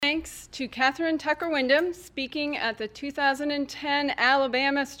thanks to Catherine Tucker Wyndham speaking at the 2010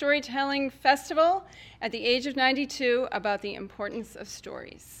 Alabama Storytelling Festival at the age of 92 about the importance of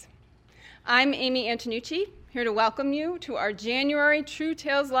stories. I'm Amy Antonucci, here to welcome you to our January True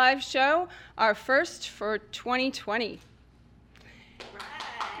Tales Live show, our first for 2020.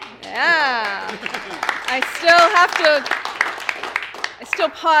 Yeah. I still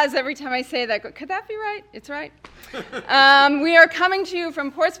pause every time I say that. Could that be right? It's right. We are coming to you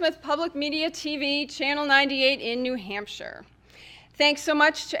from Portsmouth Public Media TV, Channel 98 in New Hampshire. Thanks so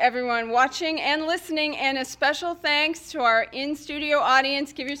much to everyone watching and listening, and a special thanks to our in-studio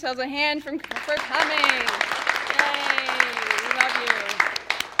audience. Give yourselves a hand for coming. Yay, we love you.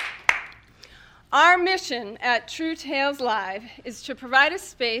 Our mission at True Tales Live is to provide a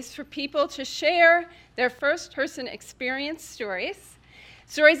space for people to share their first-person experience stories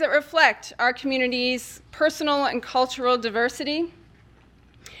that reflect our community's personal and cultural diversity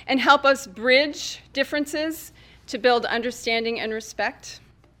and help us bridge differences to build understanding and respect.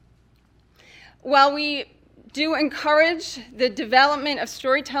 While we do encourage the development of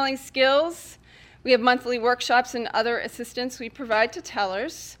storytelling skills, we have monthly workshops and other assistance we provide to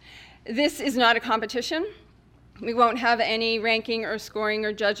tellers. This is not a competition. We won't have any ranking or scoring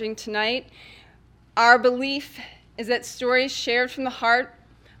or judging tonight. Our belief is that stories shared from the heart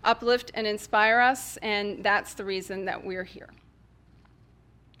uplift and inspire us, and that's the reason that we're here.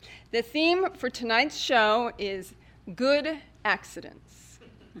 The theme for tonight's show is good accidents.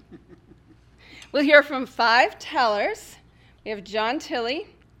 We'll hear from 5 tellers. We have John Tilley,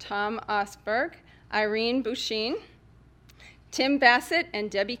 Tom Osberg, Irene Bouchine, Tim Bassett, and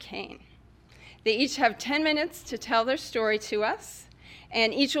Debbie Kane. They each have 10 minutes to tell their story to us,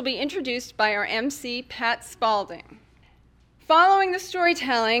 and each will be introduced by our MC, Pat Spalding. Following the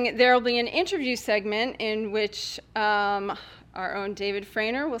storytelling, there will be an interview segment in which our own David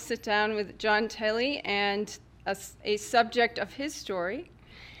Frainer will sit down with John Tilley and a subject of his story.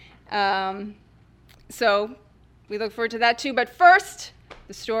 So we look forward to that too. But first,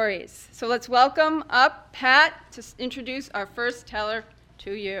 the stories. So let's welcome up Pat to introduce our first teller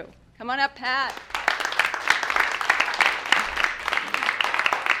to you. Come on up, Pat.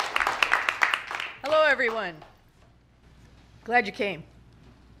 Hello, everyone. Glad you came.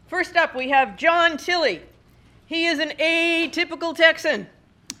 First up, we have John Tilley. He is an atypical Texan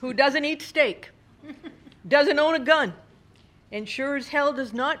who doesn't eat steak, doesn't own a gun, and sure as hell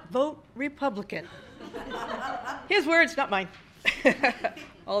does not vote Republican. His words, not mine.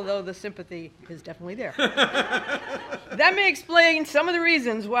 Although the sympathy is definitely there. That may explain some of the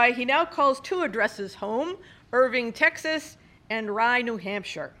reasons why he now calls 2 addresses home, Irving, Texas, and Rye, New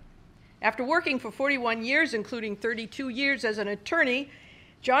Hampshire. After working for 41 years, including 32 years as an attorney,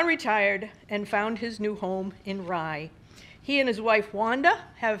 John retired and found his new home in Rye. He and his wife, Wanda,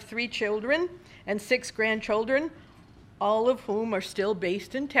 have 3 children and 6 grandchildren, all of whom are still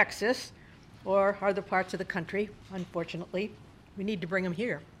based in Texas or other parts of the country, unfortunately. We need to bring them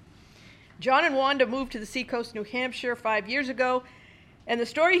here. John and Wanda moved to the Seacoast, New Hampshire 5 years ago, and the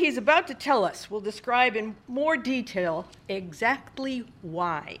story he's about to tell us will describe in more detail exactly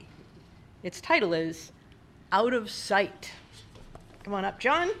why. Its title is Out of Sight. Come on up,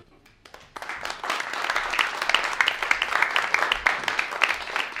 John.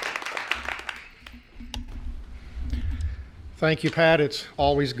 Thank you, Pat. It's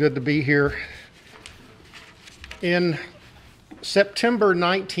always good to be here. In September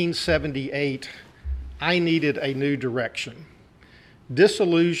 1978, I needed a new direction.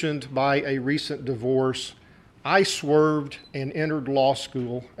 Disillusioned by a recent divorce, I swerved and entered law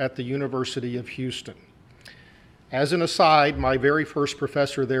school at the University of Houston. As an aside, my very first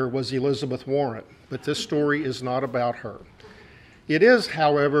professor there was Elizabeth Warren, but this story is not about her. It is,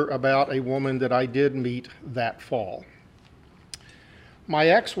 however, about a woman that I did meet that fall. My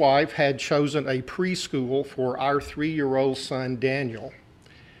ex-wife had chosen a preschool for our 3-year-old son, Daniel.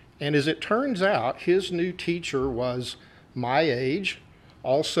 And as it turns out, his new teacher was my age,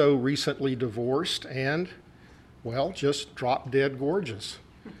 also recently divorced, and, well, just drop dead gorgeous.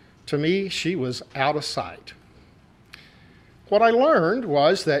 To me, she was out of sight. What I learned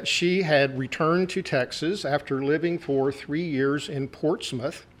was that she had returned to Texas after living for 3 years in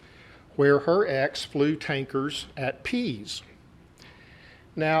Portsmouth, where her ex flew tankers at Pease.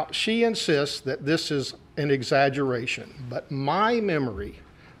 Now, she insists that this is an exaggeration, but my memory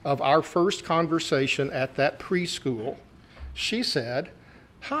of our first conversation at that preschool, she said,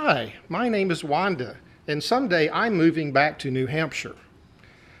 "Hi, my name is Wanda, and someday I'm moving back to New Hampshire."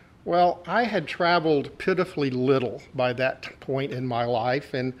 Well, I had traveled pitifully little by that point in my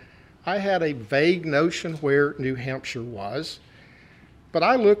life, and I had a vague notion where New Hampshire was. But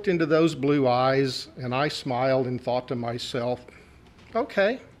I looked into those blue eyes and I smiled and thought to myself,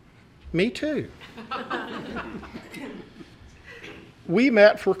 okay, me too. We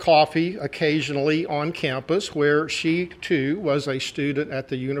met for coffee occasionally on campus, where she too was a student at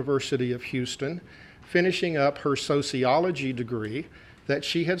the University of Houston, finishing up her sociology degree that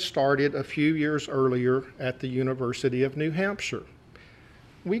she had started a few years earlier at the University of New Hampshire.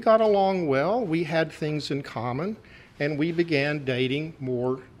 We got along well, we had things in common, and we began dating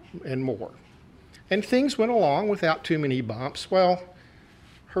more and more. And things went along without too many bumps. Well,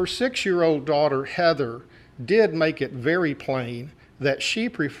 her 6-year-old daughter, Heather, did make it very plain that she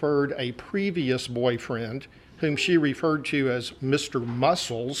preferred a previous boyfriend, whom she referred to as Mr.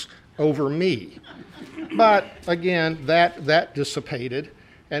 Muscles, over me. But again, that dissipated,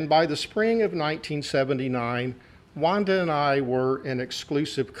 and by the spring of 1979, Wanda and I were an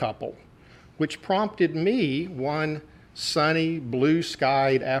exclusive couple, which prompted me one sunny,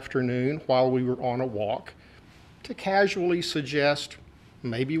 blue-skied afternoon while we were on a walk to casually suggest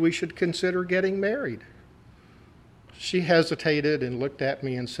maybe we should consider getting married. She hesitated and looked at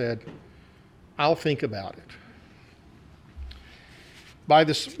me and said, "I'll think about it." By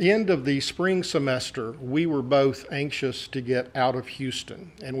the end of the spring semester, we were both anxious to get out of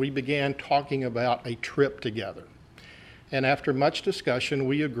Houston, and we began talking about a trip together. And after much discussion,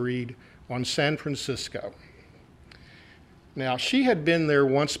 we agreed on San Francisco. Now, she had been there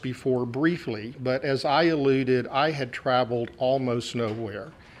once before briefly, but as I alluded, I had traveled almost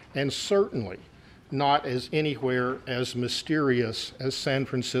nowhere, and certainly not as anywhere as mysterious as San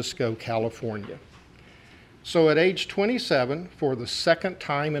Francisco, California. So at age 27, for the second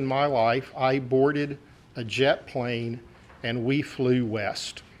time in my life, I boarded a jet plane and we flew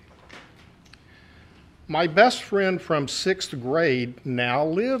west. My best friend from 6th grade now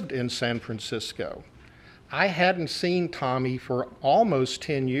lived in San Francisco. I hadn't seen Tommy for almost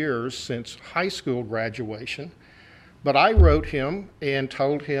 10 years since high school graduation, but I wrote him and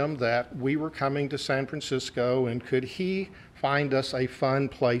told him that we were coming to San Francisco and could he find us a fun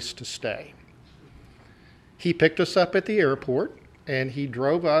place to stay. He picked us up at the airport and he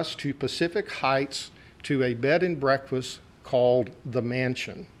drove us to Pacific Heights to a bed and breakfast called The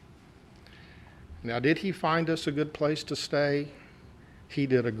Mansion. Now, did he find us a good place to stay? He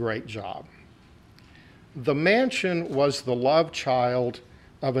did a great job. The Mansion was the love child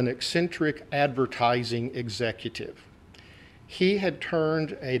of an eccentric advertising executive. He had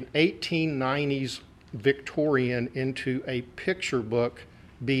turned an 1890s Victorian into a picture book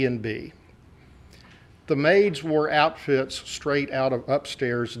B&B. The maids wore outfits straight out of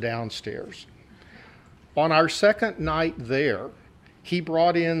Upstairs, Downstairs. On our second night there, he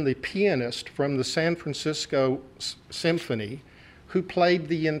brought in the pianist from the San Francisco Symphony, who played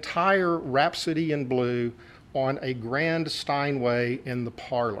the entire Rhapsody in Blue on a grand Steinway in the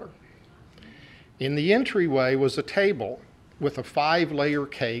parlor. In the entryway was a table with a 5-layer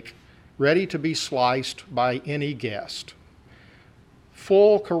cake ready to be sliced by any guest.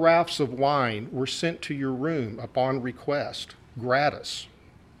 Full carafes of wine were sent to your room upon request, gratis.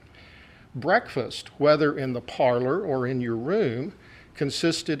 Breakfast, whether in the parlor or in your room,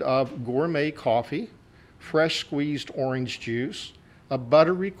 consisted of gourmet coffee, fresh squeezed orange juice, a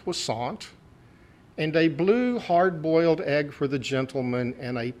buttery croissant, and a blue hard-boiled egg for the gentleman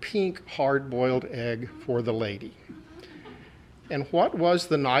and a pink hard-boiled egg for the lady. And what was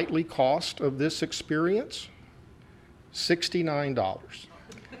the nightly cost of this experience? $69.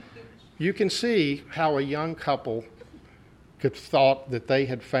 You can see how a young couple could thought that they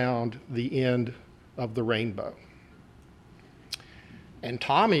had found the end of the rainbow. And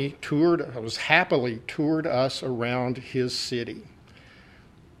Tommy happily toured us around his city.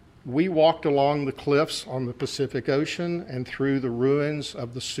 We walked along the cliffs on the Pacific Ocean and through the ruins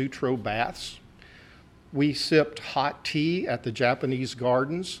of the Sutro Baths. We sipped hot tea at the Japanese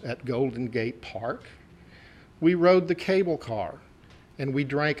Gardens at Golden Gate Park. We rode the cable car, and we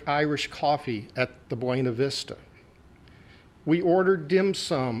drank Irish coffee at the Buena Vista. We ordered dim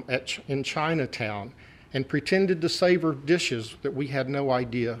sum in Chinatown and pretended to savor dishes that we had no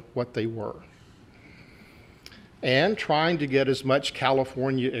idea what they were. And trying to get as much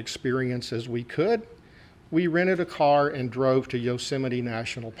California experience as we could, we rented a car and drove to Yosemite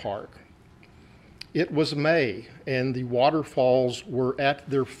National Park. It was May, and the waterfalls were at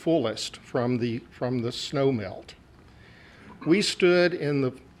their fullest from the snow melt. We stood in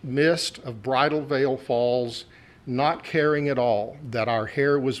the midst of Bridal Veil Falls, not caring at all that our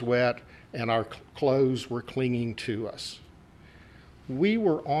hair was wet and our clothes were clinging to us. We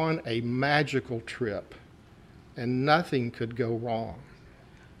were on a magical trip, and nothing could go wrong.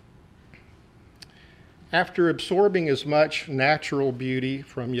 After absorbing as much natural beauty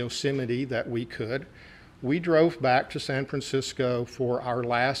from Yosemite that we could, we drove back to San Francisco for our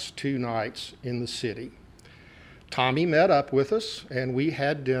last 2 nights in the city. Tommy met up with us, and we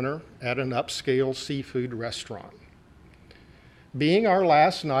had dinner at an upscale seafood restaurant. Being our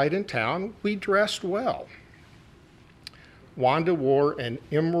last night in town, we dressed well. Wanda wore an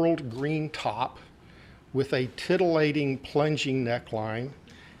emerald green top with a titillating plunging neckline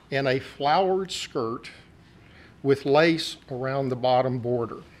and a flowered skirt with lace around the bottom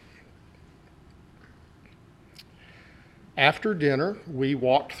border. After dinner, we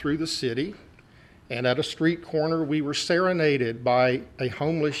walked through the city, and at a street corner, we were serenaded by a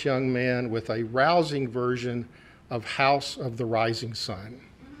homeless young man with a rousing version of House of the Rising Sun.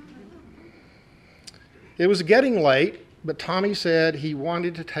 It was getting late, but Tommy said he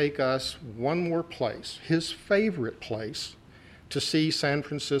wanted to take us one more place, his favorite place, to see San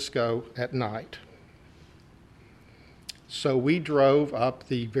Francisco at night. So we drove up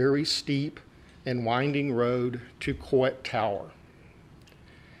the very steep and winding road to Coit Tower.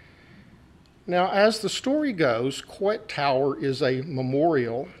 Now, as the story goes, Coit Tower is a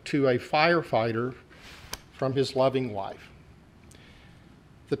memorial to a firefighter from his loving wife.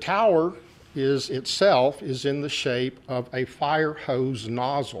 The tower itself is in the shape of a fire hose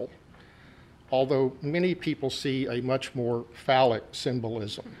nozzle, although many people see a much more phallic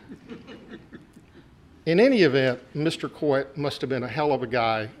symbolism. In any event, Mr. Coit must have been a hell of a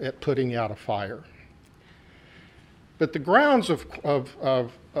guy at putting out a fire. But the grounds of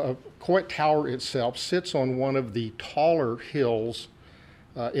Coit Tower itself sits on one of the taller hills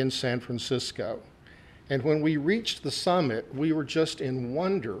in San Francisco. And when we reached the summit, we were just in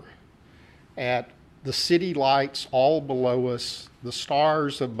wonder at the city lights all below us, the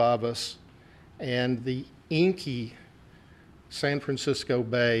stars above us, and the inky San Francisco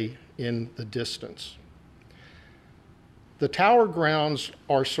Bay in the distance. The tower grounds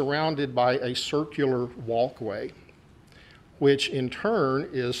are surrounded by a circular walkway, which in turn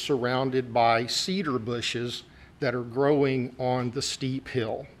is surrounded by cedar bushes that are growing on the steep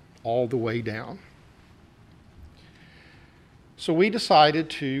hill all the way down. So we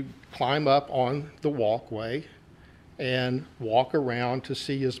decided to climb up on the walkway and walk around to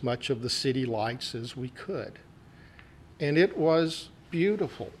see as much of the city lights as we could. And it was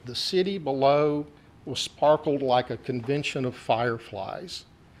beautiful. The city below was sparkled like a convention of fireflies.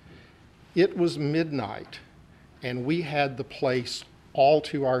 It was midnight, and we had the place all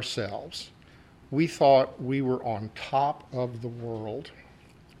to ourselves. We thought we were on top of the world.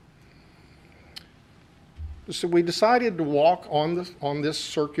 So we decided to walk on this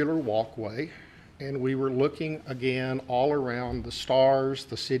circular walkway, and we were looking again all around the stars,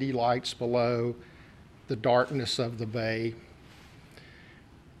 the city lights below, the darkness of the bay.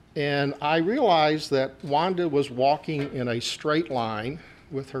 And I realized that Wanda was walking in a straight line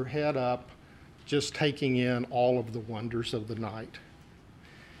with her head up, just taking in all of the wonders of the night.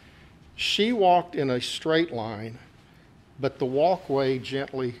 She walked in a straight line, but the walkway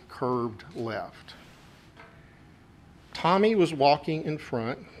gently curved left. Tommy was walking in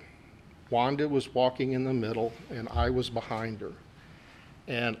front, Wanda was walking in the middle, and I was behind her.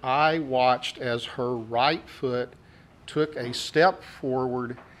 And I watched as her right foot took a step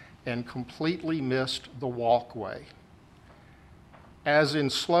forward and completely missed the walkway. As in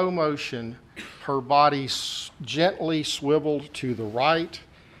slow motion, her body gently swiveled to the right,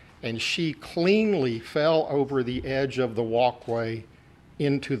 and she cleanly fell over the edge of the walkway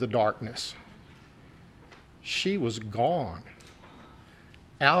into the darkness. She was gone,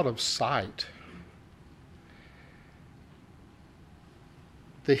 out of sight.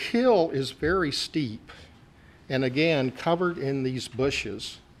 The hill is very steep, and again, covered in these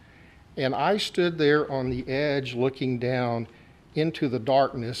bushes. And I stood there on the edge looking down into the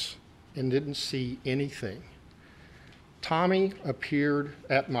darkness and didn't see anything. Tommy appeared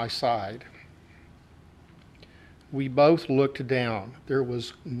at my side. We both looked down. There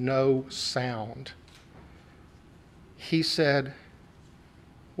was no sound. He said,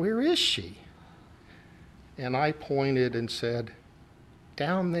 "Where is she?" And I pointed and said,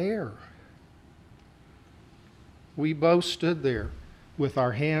 "Down there." We both stood there with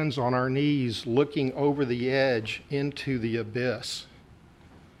our hands on our knees, looking over the edge into the abyss.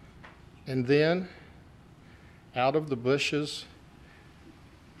 And then, out of the bushes,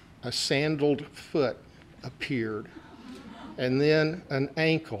 a sandaled foot appeared, and then an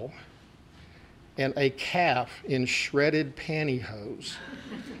ankle, and a calf in shredded pantyhose,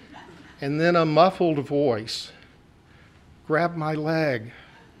 and then a muffled voice, "Grab my leg."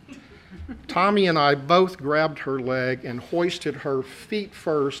 Tommy and I both grabbed her leg and hoisted her feet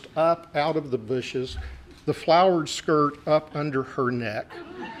first up out of the bushes the flowered skirt up under her neck,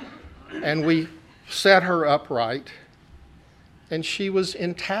 and we set her upright, and she was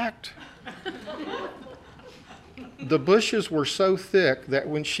intact. The bushes were so thick that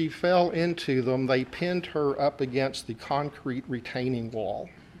when she fell into them, they pinned her up against the concrete retaining wall.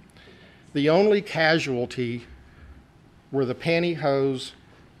 The only casualty were the pantyhose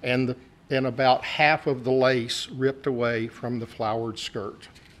and about half of the lace ripped away from the flowered skirt.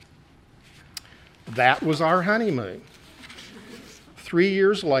 That was our honeymoon. 3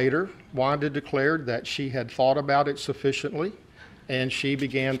 years later, Wanda declared that she had thought about it sufficiently, and she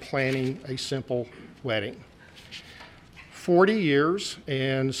began planning a simple wedding. 40 years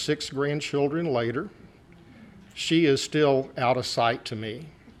and 6 grandchildren later, she is still out of sight to me.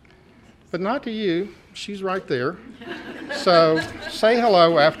 But not to you. She's right there. So say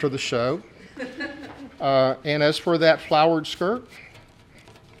hello after the show. And as for that flowered skirt,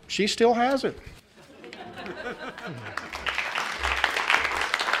 she still has it.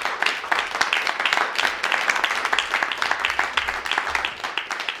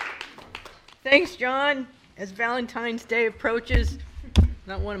 Thanks, John. As Valentine's Day approaches,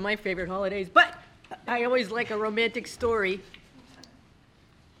 not one of my favorite holidays, but I always like a romantic story.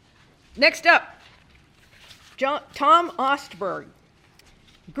 Next up, Tom Ostberg.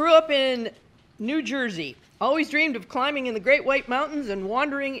 Grew up in New Jersey. Always dreamed of climbing in the Great White Mountains and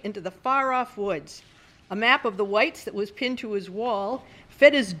wandering into the far-off woods. A map of the Whites that was pinned to his wall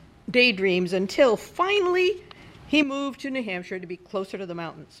fed his daydreams until finally he moved to New Hampshire to be closer to the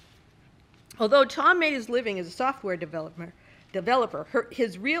mountains. Although Tom made his living as a software developer,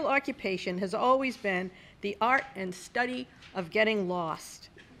 his real occupation has always been the art and study of getting lost,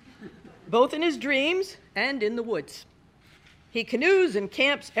 both in his dreams and in the woods. He canoes and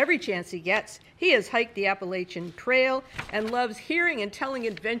camps every chance he gets. He has hiked the Appalachian Trail and loves hearing and telling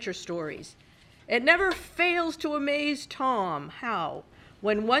adventure stories. It never fails to amaze Tom how,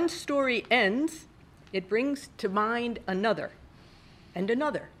 when one story ends, it brings to mind another and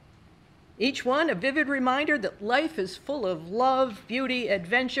another. Each one a vivid reminder that life is full of love, beauty,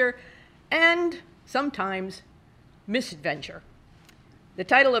 adventure, and sometimes misadventure. The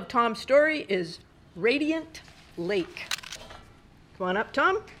title of Tom's story is Radiant Lake. Come on up,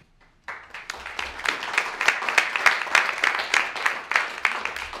 Tom.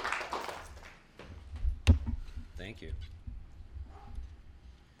 Thank you.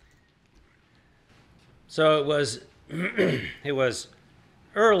 So it was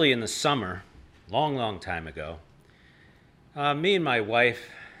early in the summer, long time ago. Me and my wife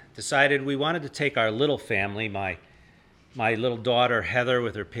decided we wanted to take our little family, my little daughter Heather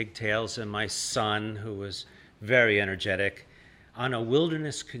with her pigtails and my son, who was very energetic, on a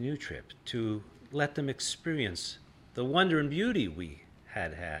wilderness canoe trip to let them experience the wonder and beauty we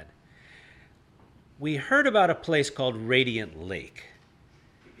had had. We heard about a place called Radiant Lake.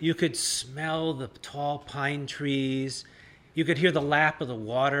 You could smell the tall pine trees. You could hear the lap of the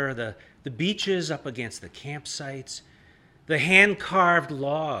water, the beaches up against the campsites, the hand-carved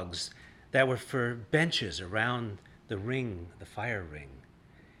logs that were for benches around the ring, the fire ring.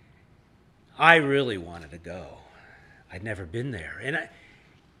 I really wanted to go. I'd never been there.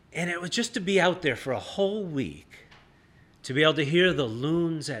 And it was just to be out there for a whole week, to be able to hear the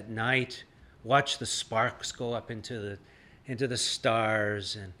loons at night, watch the sparks go up into the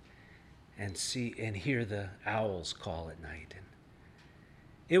stars, and see and hear the owls call at night. And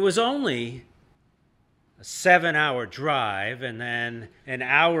it was only a 7-hour drive, and then an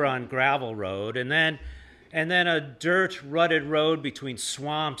hour on gravel road, and then a dirt rutted road between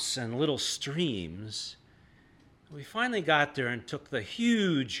swamps and little streams. We finally got there and took the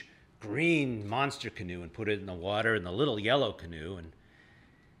huge green monster canoe and put it in the water, and the little yellow canoe, and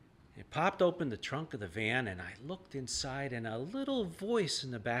it popped open the trunk of the van, and I looked inside, and a little voice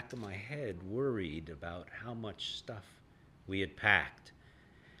in the back of my head worried about how much stuff we had packed.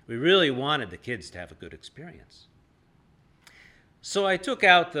 We really wanted the kids to have a good experience. So I took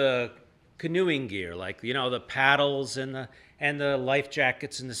out the canoeing gear, like, the paddles and the life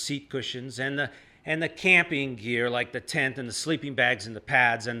jackets and the seat cushions, and the camping gear, like the tent and the sleeping bags and the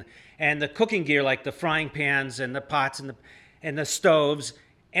pads, and the cooking gear, like the frying pans and the pots and the stoves.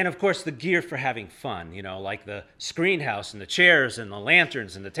 And, of course, the gear for having fun, like the screen house and the chairs and the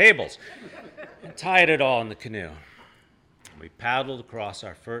lanterns and the tables. And tied it all in the canoe. We paddled across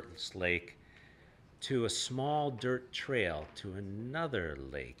our first lake to a small dirt trail to another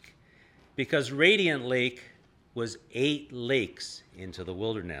lake, because Radiant Lake was 8 lakes into the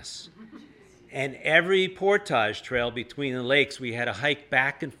wilderness. And every portage trail between the lakes, we had to hike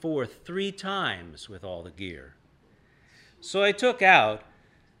back and forth 3 times with all the gear. So I took out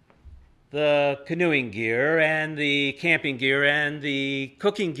the canoeing gear and the camping gear and the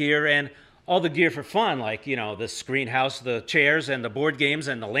cooking gear and all the gear for fun, like, the screen house, the chairs and the board games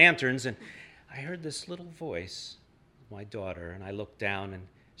and the lanterns. And I heard this little voice, my daughter, and I looked down and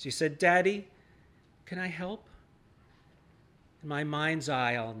she said, "Daddy, can I help?" In my mind's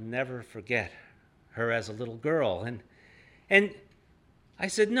eye, I'll never forget her as a little girl. And I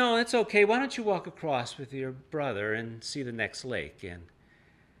said, "No, that's okay. Why don't you walk across with your brother and see the next lake?" And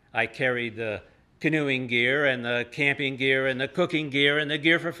I carried the canoeing gear and the camping gear and the cooking gear and the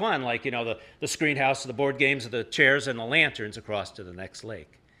gear for fun, like, the screen house, the board games, the chairs, and the lanterns across to the next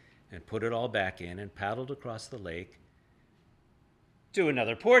lake, and put it all back in and paddled across the lake to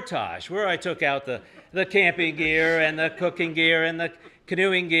another portage where I took out the camping gear and the cooking gear and the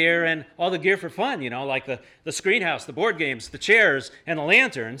canoeing gear and all the gear for fun, like the screen house, the board games, the chairs, and the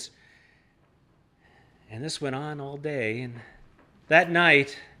lanterns. And this went on all day. And that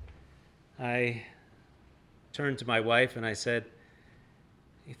night, I turned to my wife and I said,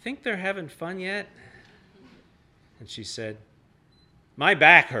 "You think they're having fun yet?" And she said, "My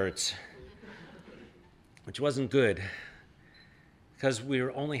back hurts," which wasn't good because we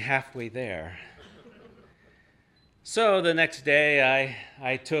were only halfway there. So the next day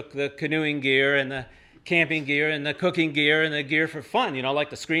I took the canoeing gear and the camping gear and the cooking gear and the gear for fun, like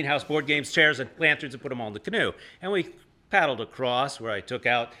the screen house, board games, chairs, and lanterns, and put them all in the canoe. And we paddled across where I took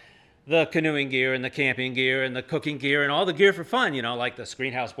out the canoeing gear and the camping gear and the cooking gear and all the gear for fun, like the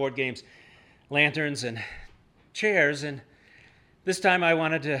screen house, board games, lanterns, and chairs. And this time I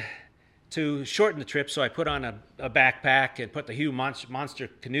wanted to shorten the trip, so I put on a backpack and put the Hugh Monster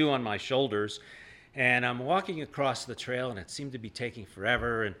canoe on my shoulders. And I'm walking across the trail, and it seemed to be taking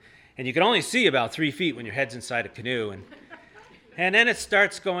forever. And you can only see about 3 feet when your head's inside a canoe. And then it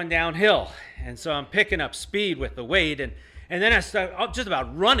starts going downhill. And so I'm picking up speed with the weight. And then I start just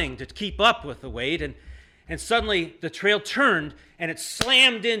about running to keep up with the weight. And suddenly the trail turned, and it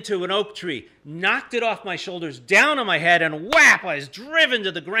slammed into an oak tree, knocked it off my shoulders, down on my head, and whap, I was driven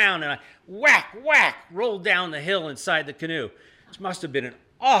to the ground. And I whack, rolled down the hill inside the canoe, which must have been an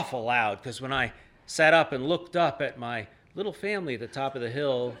awful loud, because when I sat up and looked up at my little family at the top of the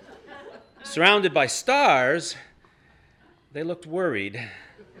hill, surrounded by stars, they looked worried.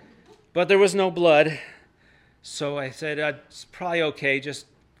 But there was no blood, so I said, "It's probably okay, just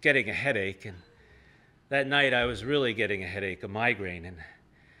getting a headache." And that night I was really getting a headache, a migraine,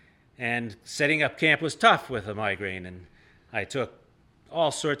 and setting up camp was tough with a migraine. And I took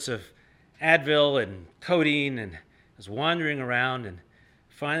all sorts of Advil and codeine and was wandering around, and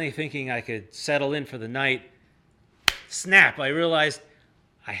finally thinking I could settle in for the night, snap, I realized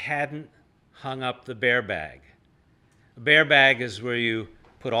I hadn't hung up the bear bag. A bear bag is where you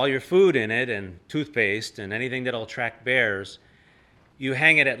put all your food in it and toothpaste and anything that'll attract bears. You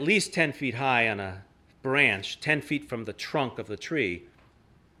hang it at least 10 feet high on a branch, 10 feet from the trunk of the tree,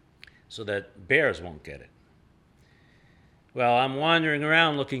 so that bears won't get it. Well, I'm wandering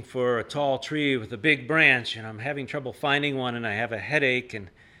around looking for a tall tree with a big branch, and I'm having trouble finding one, and I have a headache. And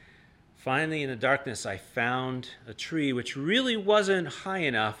finally, in the darkness, I found a tree which really wasn't high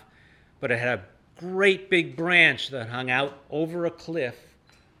enough, but it had a great big branch that hung out over a cliff,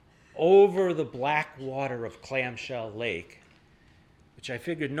 over the black water of Clamshell Lake, which I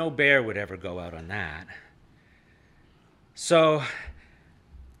figured no bear would ever go out on that. So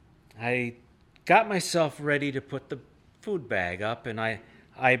I got myself ready to put the food bag up, and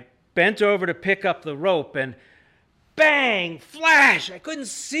I bent over to pick up the rope, and bang, flash, I couldn't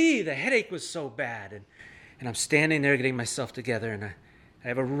see. The headache was so bad. And I'm standing there getting myself together, and I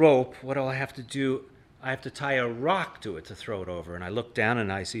have a rope. What do I have to do? I have to tie a rock to it to throw it over. And I look down,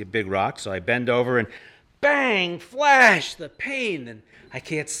 and I see a big rock, so I bend over, and bang, flash, the pain, and I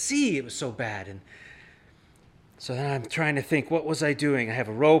can't see. It was so bad. And so then I'm trying to think, what was I doing? I have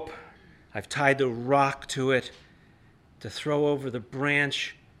a rope. I've tied the rock to it to throw over the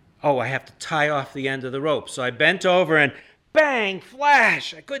branch. Oh, I have to tie off the end of the rope. So I bent over, and bang,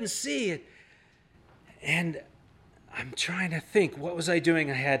 flash, I couldn't see it. And I'm trying to think, what was I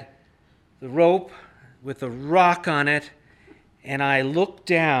doing? I had the rope with the rock on it, and I looked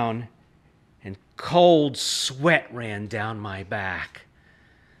down, and cold sweat ran down my back.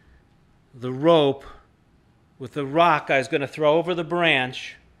 The rope with the rock I was going to throw over the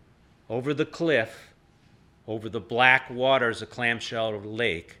branch, over the cliff, over the black waters of Clamshell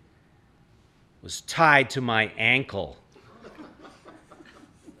Lake, was tied to my ankle.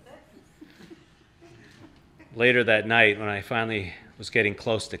 Later that night, when I finally was getting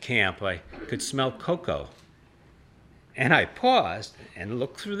close to camp, I could smell cocoa. And I paused and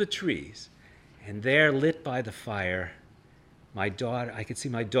looked through the trees, and there, lit by the fire, I could see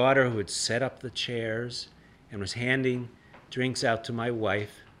my daughter who had set up the chairs and was handing drinks out to my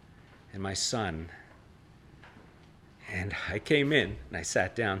wife and my son. And I came in and I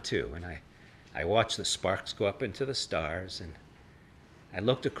sat down too, and I watched the sparks go up into the stars, and I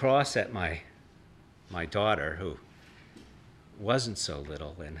looked across at my daughter, who wasn't so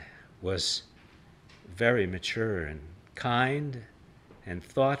little and was very mature and kind and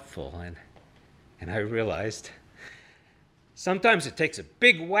thoughtful, and I realized sometimes it takes a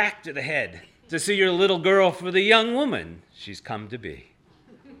big whack to the head to see your little girl for the young woman she's come to be.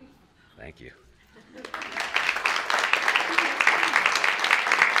 Thank you.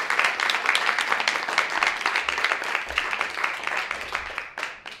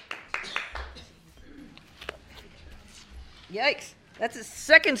 Yikes. That's a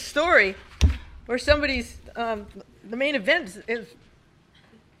second story where somebody's, the main event is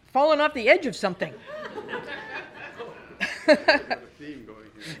falling off the edge of something.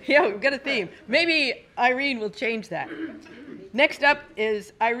 Yeah, we've got a theme. Maybe Irene will change that. Next up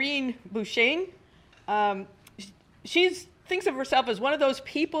is Irene Bouchain. She thinks of herself as one of those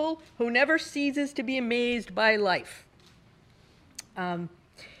people who never ceases to be amazed by life.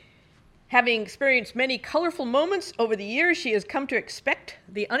 Having experienced many colorful moments over the years, she has come to expect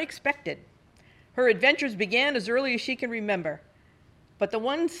the unexpected. Her adventures began as early as she can remember, but the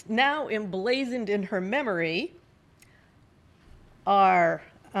ones now emblazoned in her memory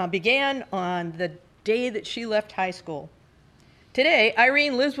began on the day that she left high school. Today,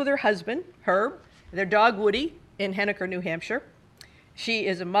 Irene lives with her husband, Herb, their dog Woody, in Henniker, New Hampshire. She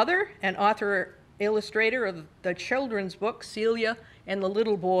is a mother and author-illustrator of the children's book, Celia and the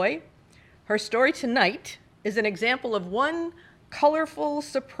Little Boy. Her story tonight is an example of one colorful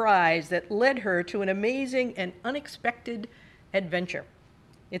surprise that led her to an amazing and unexpected adventure.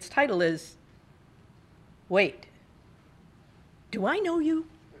 Its title is, Wait, Do I Know You?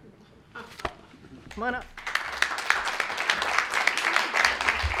 Come on up.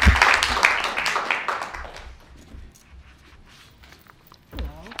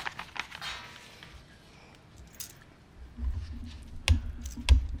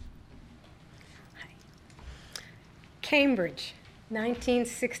 Cambridge,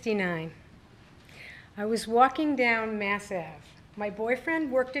 1969. I was walking down Mass Ave. My boyfriend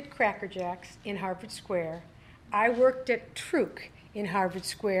worked at Cracker Jack's in Harvard Square. I worked at Truk in Harvard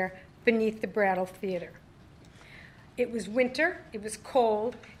Square beneath the Brattle Theater. It was winter, it was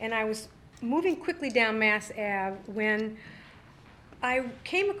cold, and I was moving quickly down Mass Ave when I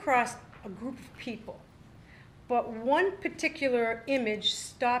came across a group of people. But one particular image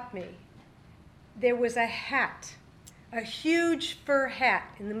stopped me. There was a hat, a huge fur hat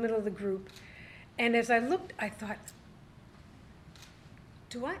in the middle of the group. And as I looked, I thought,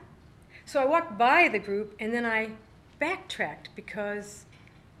 do I? So I walked by the group and then I backtracked because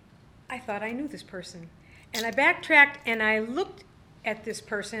I thought I knew this person. And I backtracked and I looked at this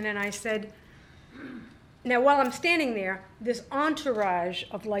person and I said, now while I'm standing there, this entourage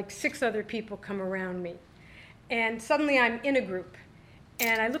of like 6 other people come around me. And suddenly I'm in a group.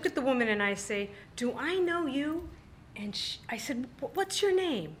 And I look at the woman and I say, do I know you? And I said, what's your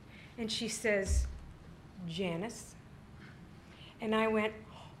name? And she says, Janice. And I went,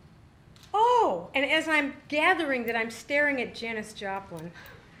 oh. And as I'm gathering that I'm staring at Janis Joplin,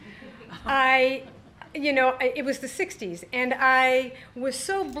 it was the 60s. And I was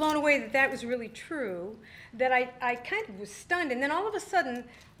so blown away that that was really true that I kind of was stunned. And then all of a sudden,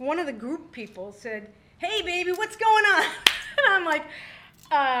 one of the group people said, hey, baby, what's going on? And I'm like,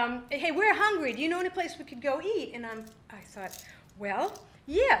 hey, we're hungry. Do you know any place we could go eat? And I thought, well,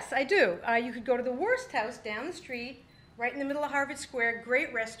 yes, I do. You could go to the Worst House down the street, right in the middle of Harvard Square,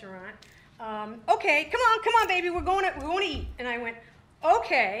 great restaurant. Okay, come on, baby, we're going to eat. And I went,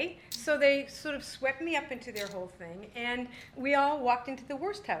 okay. So they sort of swept me up into their whole thing, and we all walked into the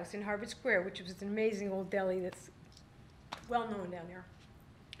Worst House in Harvard Square, which was an amazing old deli that's well known down there.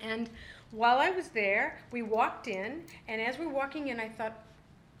 And while I was there, we walked in, and as we were walking in, I thought,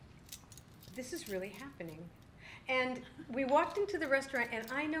 this is really happening. And we walked into the restaurant, and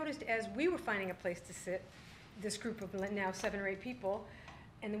I noticed as we were finding a place to sit, this group of now 7 or 8 people,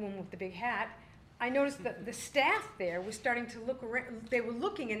 and the woman with the big hat, I noticed that the staff there was starting to look around. They were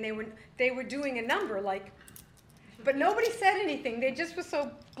looking, and they were doing a number, but nobody said anything. They just were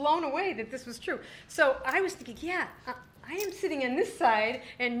so blown away that this was true. So I was thinking, yeah, I am sitting on this side,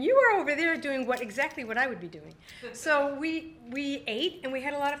 and you are over there doing exactly what I would be doing. So we ate, and we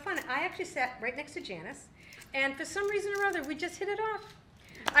had a lot of fun. I actually sat right next to Janice, and for some reason or other, we just hit it off.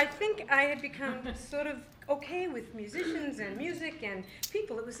 I think I had become sort of okay with musicians and music and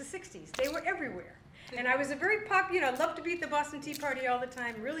people. It was the 60s. They were everywhere. And I was a very popular, loved to be at the Boston Tea Party all the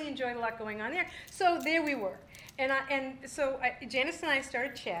time, really enjoyed a lot going on there. So there we were. So Janice and I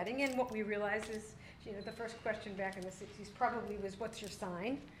started chatting, and what we realized is, the first question back in the 60s probably was, what's your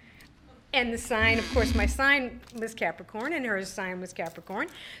sign? And the sign, of course, my sign was Capricorn, and her sign was Capricorn.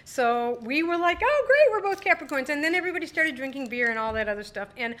 So we were like, oh, great, we're both Capricorns. And then everybody started drinking beer and all that other stuff.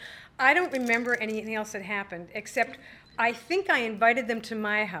 And I don't remember anything else that happened, except I think I invited them to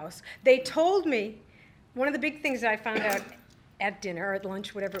my house. They told me, one of the big things that I found out at dinner or at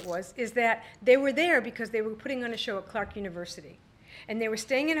lunch, whatever it was, is that they were there because they were putting on a show at Clark University. And they were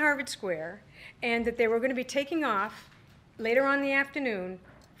staying in Harvard Square, and that they were going to be taking off later on in the afternoon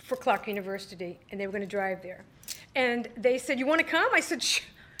for Clark University, and they were going to drive there. And they said, you want to come? I said, sure.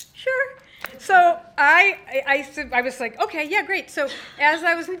 So I was like, okay, yeah, great. So as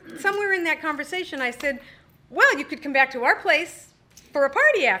I was somewhere in that conversation, I said, well, you could come back to our place for a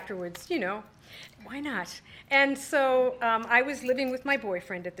party afterwards, Why not? And so I was living with my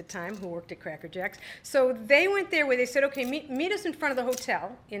boyfriend at the time, who worked at Cracker Jacks. So they went there where they said, okay, meet us in front of the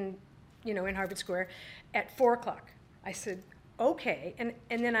hotel in Harvard Square at 4 o'clock. I said, okay. And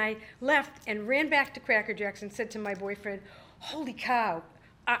then I left and ran back to Cracker Jacks and said to my boyfriend, holy cow,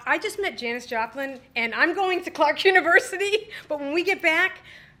 I just met Janis Joplin, and I'm going to Clark University, but when we get back,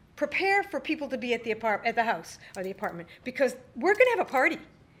 prepare for people to be at the house or the apartment, because we're going to have a party.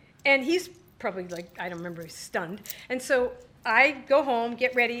 And he's probably like, I don't remember, he's stunned. And so I go home,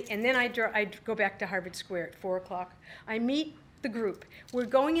 get ready, and then I go back to Harvard Square at 4 o'clock. I meet the group. We're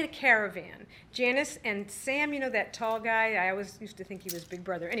going in a caravan. Janice and Sam, that tall guy, I always used to think he was Big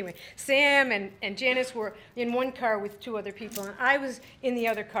Brother. Anyway, Sam and Janice were in one car with 2 other people, and I was in the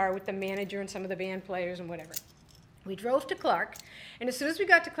other car with the manager and some of the band players and whatever. We drove to Clark, and as soon as we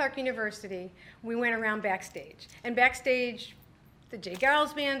got to Clark University, we went around backstage. And backstage, the Jay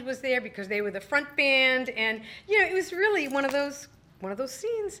Giles Band was there because they were the front band, and it was really one of those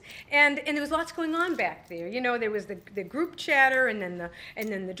scenes, and there was lots going on back there. There was the group chatter, and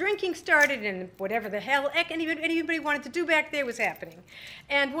then the drinking started, and whatever the hell anybody wanted to do back there was happening.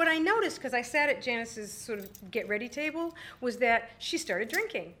 And what I noticed, because I sat at Janice's sort of get ready table, was that she started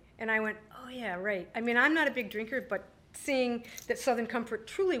drinking, and I went, oh yeah, right. I mean, I'm not a big drinker, but seeing that Southern Comfort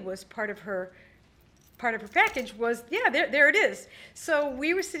truly was part of her package was, yeah, there it is. So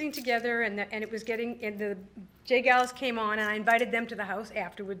we were sitting together, and it was the Jay Giles came on, and I invited them to the house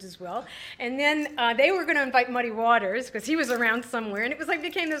afterwards as well. And then they were going to invite Muddy Waters because he was around somewhere, and it was like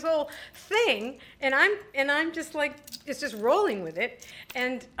became this whole thing. And I'm just like, it's just rolling with it.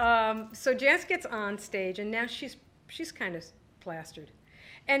 And so Janice gets on stage, and now she's kind of plastered.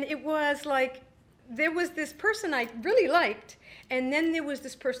 And it was like, there was this person I really liked, and then there was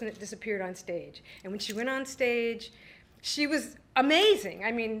this person that disappeared on stage. And when she went on stage, she was amazing.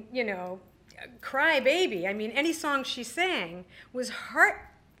 I mean, Cry Baby. I mean, any song she sang was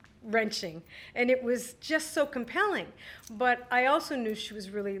heart-wrenching, and it was just so compelling. But I also knew she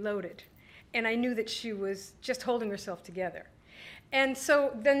was really loaded, and I knew that she was just holding herself together. And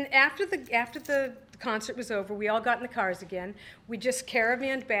so then after the concert was over, we all got in the cars again. We just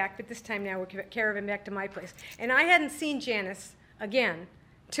caravaned back, but this time now we're caravaned back to my place. And I hadn't seen Janice again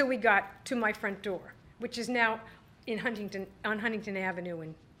till we got to my front door, which is now on Huntington Avenue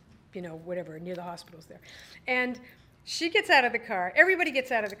and, whatever, near the hospitals there. And she gets out of the car, everybody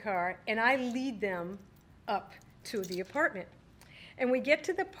gets out of the car, and I lead them up to the apartment. And we get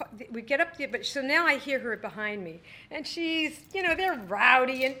up there, but so now I hear her behind me, and she's, they're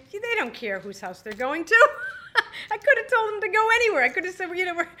rowdy, and they don't care whose house they're going to. I could have told them to go anywhere. I could have said,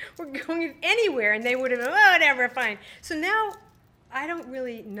 we're going anywhere, and they would have, oh, whatever, fine. So now I don't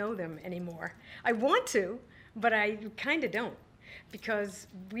really know them anymore. I want to, but I kind of don't, because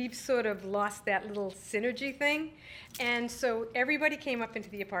we've sort of lost that little synergy thing. And so everybody came up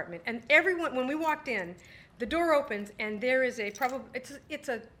into the apartment, and everyone, when we walked in, the door opens, and there is it's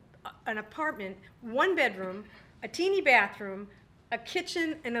an apartment, 1 bedroom, a teeny bathroom, a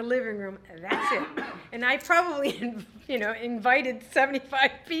kitchen, and a living room. That's it. And I probably, invited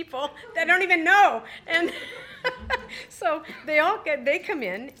 75 people that I don't even know. And so they come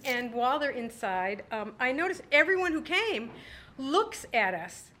in, and while they're inside, I notice everyone who came looks at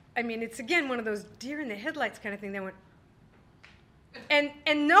us. I mean, it's again one of those deer in the headlights kind of thing. They went, and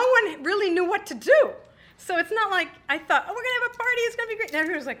no one really knew what to do. So it's not like I thought, oh, we're going to have a party, it's going to be great. And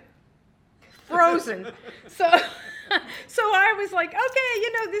everyone was like frozen. So I was like,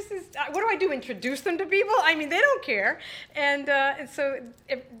 okay, this is, what do I do, introduce them to people? I mean, they don't care. And so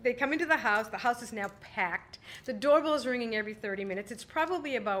they come into the house is now packed. The doorbell is ringing every 30 minutes. It's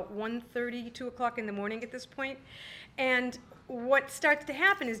probably about 1:30, 2 o'clock in the morning at this point. And what starts to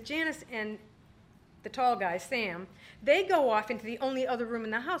happen is Janice and the tall guy, Sam, they go off into the only other room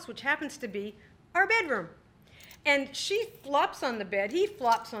in the house, which happens to be our bedroom. And she flops on the bed, he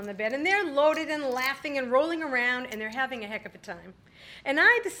flops on the bed, and they're loaded and laughing and rolling around, and they're having a heck of a time. And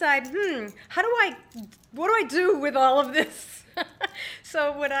I decide, what do I do with all of this?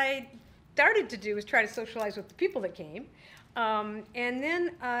 So what I started to do was try to socialize with the people that came. And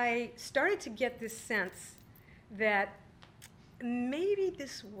then I started to get this sense that maybe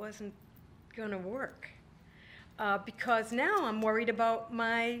this wasn't going to work. Because now I'm worried about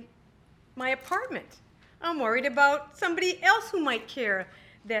my apartment. I'm worried about somebody else who might care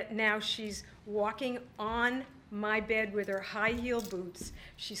that now she's walking on my bed with her high heel boots.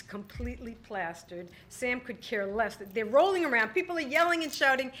 She's completely plastered. Sam could care less. They're rolling around. People are yelling and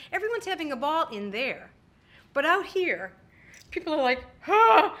shouting. Everyone's having a ball in there. But out here, people are like,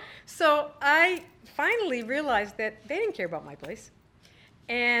 ah! So I finally realized that they didn't care about my place.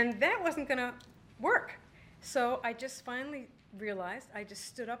 And that wasn't going to work. So I just finally realized, I just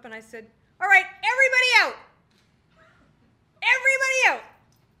stood up and I said, all right, everybody out! Everybody out!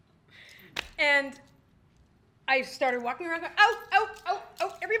 And I started walking around going, out,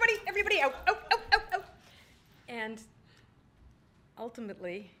 everybody out, out. And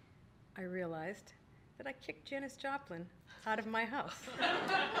ultimately, I realized that I kicked Janis Joplin out of my house.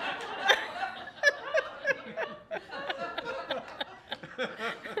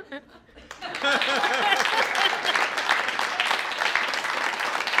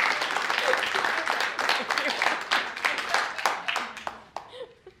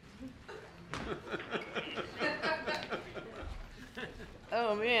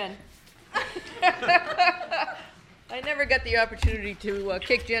 Oh, man. I never got the opportunity to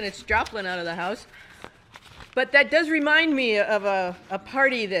kick Janis Joplin out of the house. But that does remind me of a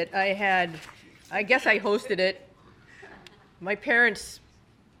party that I had. I guess I hosted it. My parents,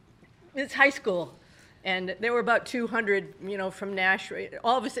 it's high school, and there were about 200, from Nashville.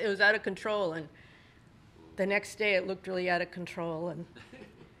 All of us, it was out of control, and the next day it looked really out of control, and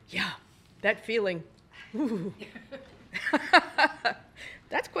yeah, that feeling. Ooh.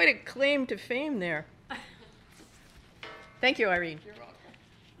 That's quite a claim to fame there. Thank you, Irene. You're welcome.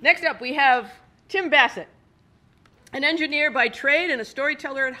 Next up, we have Tim Bassett, an engineer by trade and a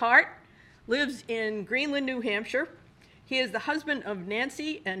storyteller at heart, lives in Greenland, New Hampshire. He is the husband of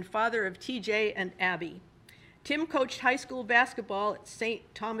Nancy and father of TJ and Abby. Tim coached high school basketball at St.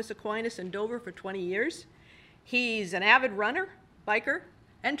 Thomas Aquinas in Dover for 20 years. He's an avid runner, biker,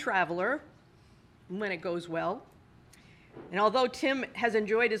 and traveler when it goes well. And although Tim has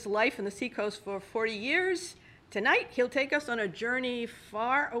enjoyed his life in the Seacoast for 40 years, tonight he'll take us on a journey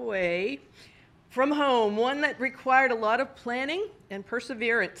far away from home, one that required a lot of planning and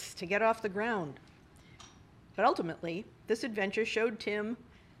perseverance to get off the ground. But ultimately, this adventure showed Tim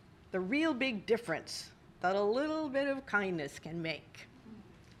the real big difference that a little bit of kindness can make.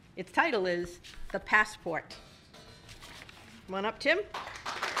 Its title is The Passport. Come on up, Tim.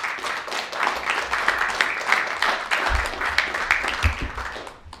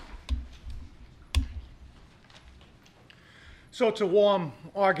 So it's a warm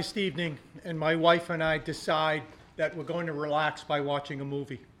August evening, and my wife and I decide that we're going to relax by watching a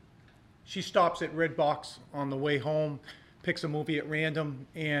movie. She stops at Redbox on the way home, picks a movie at random,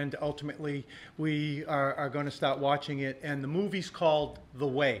 and ultimately we are going to start watching it. And the movie's called The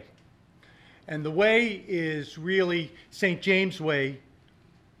Way. And The Way is really St. James Way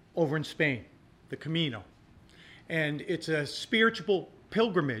over in Spain, the Camino. And it's a spiritual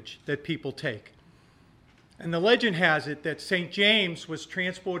pilgrimage that people take. And the legend has it that St. James was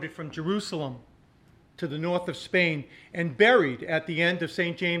transported from Jerusalem to the north of Spain and buried at the end of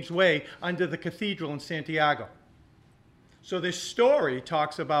St. James Way under the cathedral in Santiago. So this story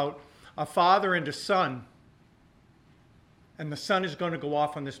talks about a father and a son, and the son is going to go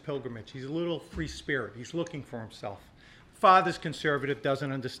off on this pilgrimage. He's a little free spirit. He's looking for himself. The father's conservative,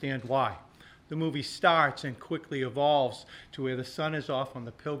 doesn't understand why. The movie starts and quickly evolves to where the son is off on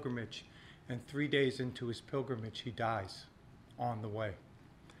the pilgrimage, and 3 days into his pilgrimage, he dies on the way.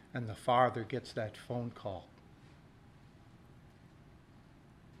 And the father gets that phone call.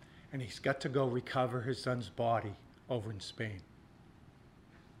 And he's got to go recover his son's body over in Spain.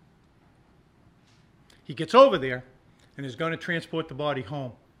 He gets over there and is going to transport the body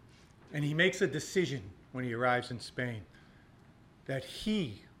home. And he makes a decision when he arrives in Spain that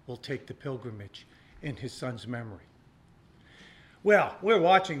he will take the pilgrimage in his son's memory. Well, we're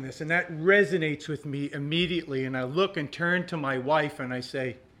watching this, and that resonates with me immediately, and I look and turn to my wife, and I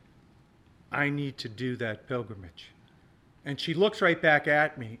say, I need to do that pilgrimage. And she looks right back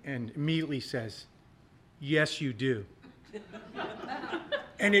at me and immediately says, yes, you do.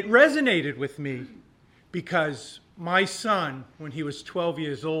 And it resonated with me because my son, when he was 12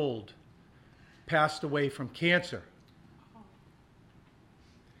 years old, passed away from cancer.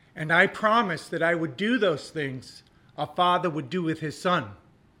 And I promised that I would do those things a father would do with his son.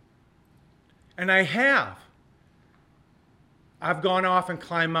 And I have. I've gone off and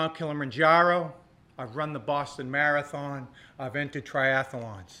climbed Mount Kilimanjaro. I've run the Boston Marathon. I've entered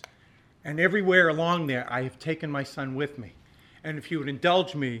triathlons. And everywhere along there, I have taken my son with me. And if you would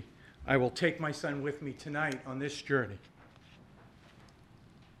indulge me, I will take my son with me tonight on this journey.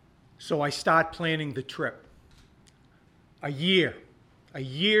 So I start planning the trip. A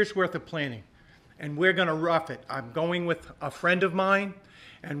year's worth of planning. And we're going to rough it. I'm going with a friend of mine,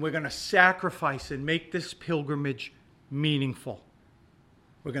 and we're going to sacrifice and make this pilgrimage meaningful.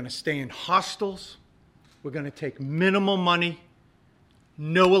 We're going to stay in hostels. We're going to take minimal money,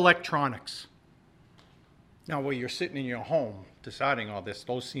 no electronics. Now, while you're sitting in your home deciding all this,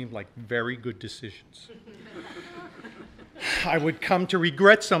 those seem like very good decisions. I would come to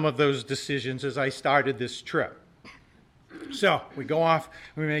regret some of those decisions as I started this trip. So we go off,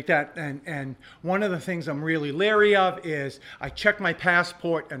 we make that, and one of the things I'm really leery of is I check my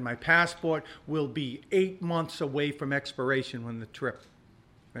passport, and my passport will be 8 months away from expiration when the trip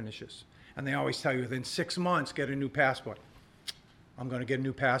finishes. And they always tell you within 6 months, get a new passport. I'm going to get a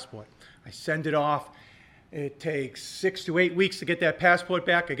new passport. I send it off. It takes 6 to 8 weeks to get that passport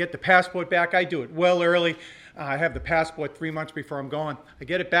back. I get the passport back. I do it well early. I have the passport 3 months before I'm going. I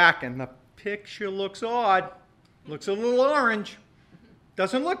get it back, and the picture looks odd. Looks a little orange.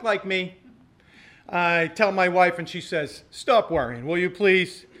 Doesn't look like me. I tell my wife, and she says, stop worrying, will you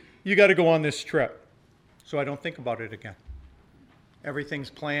please? You got to go on this trip. So I don't think about it again. Everything's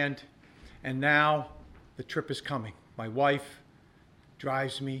planned, and now the trip is coming. My wife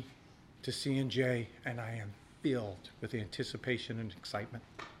drives me to C&J, and I am filled with anticipation and excitement.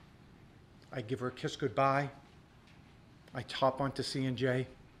 I give her a kiss goodbye. I hop onto C&J,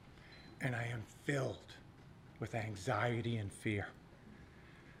 and I am filled with anxiety and fear.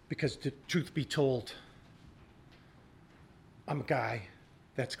 Because the truth be told, I'm a guy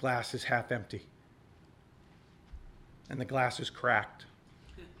that's glass is half empty. And the glass is cracked.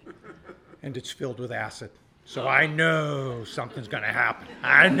 And it's filled with acid. So I know something's going to happen.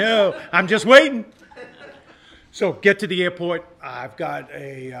 I know. I'm just waiting. So get to the airport. I've got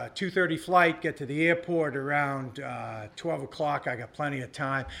a 2:30 flight. Get to the airport around 12 o'clock. I got plenty of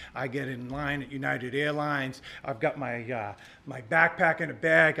time. I get in line at United Airlines. I've got my backpack in a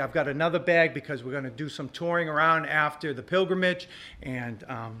bag. I've got another bag because we're going to do some touring around after the pilgrimage. And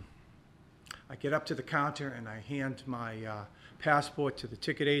I get up to the counter and I hand my passport to the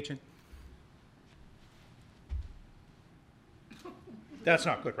ticket agent. That's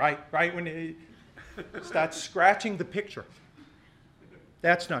not good, right? Right? When he starts scratching the picture.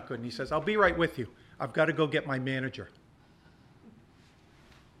 That's not good. And he says, I'll be right with you. I've got to go get my manager.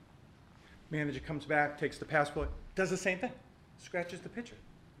 Manager comes back, takes the passport, does the same thing, scratches the picture.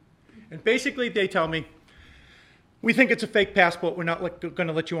 And basically they tell me, we think it's a fake passport. We're not going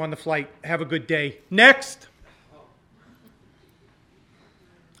to let you on the flight. Have a good day. Next.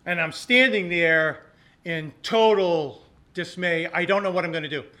 And I'm standing there in total dismay. I don't know what I'm going to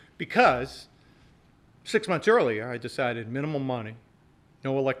do because 6 months earlier, I decided minimal money,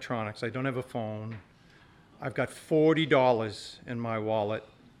 no electronics. I don't have a phone. I've got $40 in my wallet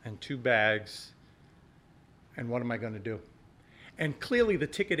and 2 bags. And what am I going to do? And clearly the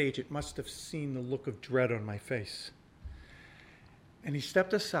ticket agent must have seen the look of dread on my face. And he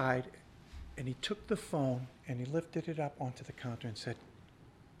stepped aside and he took the phone and he lifted it up onto the counter and said,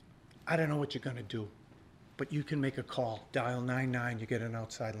 I don't know what you're going to do, but you can make a call. Dial 99, you get an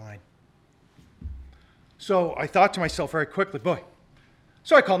outside line. So I thought to myself very quickly, boy.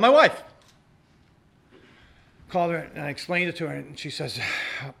 So I called my wife. Called her and I explained it to her and she says,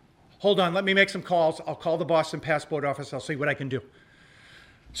 hold on, let me make some calls. I'll call the Boston Passport Office. I'll see what I can do.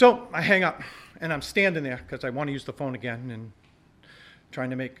 So I hang up and I'm standing there because I want to use the phone again and trying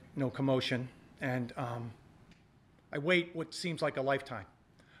to make no commotion. And I wait what seems like a lifetime.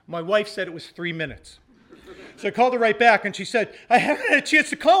 My wife said it was 3 minutes. So I called her right back, and she said, I haven't had a chance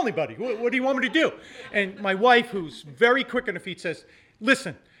to call anybody. What do you want me to do? And my wife, who's very quick on her feet, says,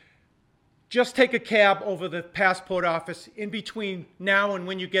 listen, just take a cab over the passport office. In between now and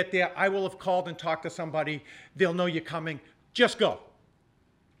when you get there, I will have called and talked to somebody. They'll know you're coming. Just go.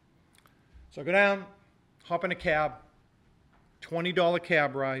 So I go down, hop in a cab, $20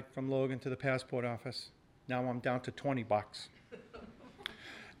 cab ride from Logan to the passport office. Now I'm down to $20.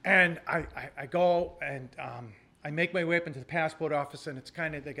 And I go, and I make my way up into the passport office, and it's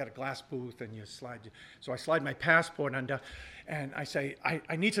kind of, they got a glass booth, and you slide. So I slide my passport under, and I say,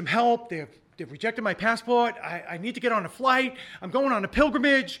 I need some help. They've rejected my passport. I need to get on a flight. I'm going on a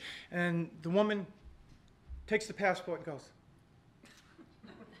pilgrimage. And the woman takes the passport and goes,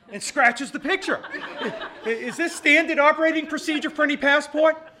 and scratches the picture. Is this standard operating procedure for any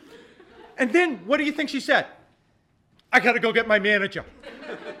passport? And then, what do you think she said? I got to go get my manager.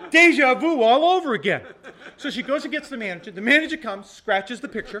 Deja vu all over again. So she goes and gets the manager. The manager comes, scratches the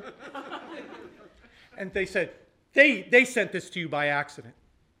picture. And they said, they sent this to you by accident.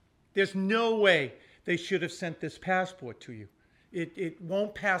 There's no way they should have sent this passport to you. It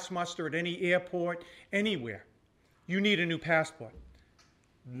won't pass muster at any airport, anywhere. You need a new passport.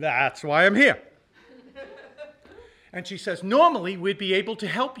 That's why I'm here. And she says, normally we'd be able to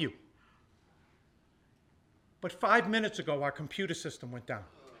help you. But 5 minutes ago, our computer system went down.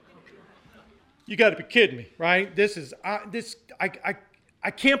 You got to be kidding me, right?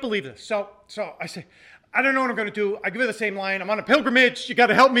 I can't believe this. So I say, I don't know what I'm going to do. I give her the same line. I'm on a pilgrimage. You got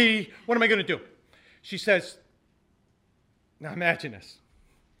to help me. What am I going to do? She says, now imagine this.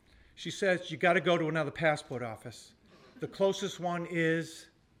 She says, you got to go to another passport office. The closest one is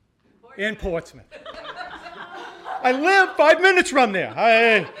in Portsmouth. I live 5 minutes from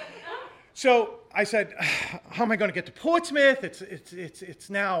there. So I said, how am I going to get to Portsmouth? It's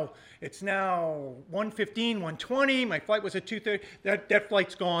now 1:15, 1:20. My flight was at 2:30. That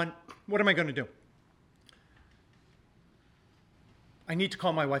flight's gone. What am I going to do? I need to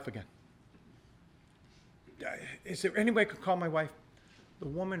call my wife again. Is there any way I could call my wife? The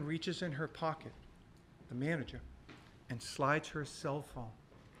woman reaches in her pocket, the manager, and slides her cell phone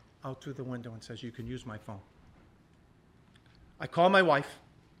out through the window and says, you can use my phone. I call my wife.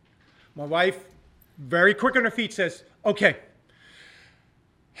 My wife, very quick on her feet, says, okay,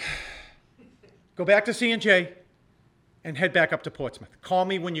 go back to C&J and head back up to Portsmouth. Call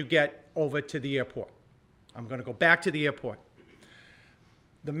me when you get over to the airport. I'm going to go back to the airport.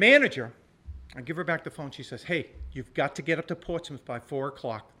 The manager, I give her back the phone. She says, hey, you've got to get up to Portsmouth by 4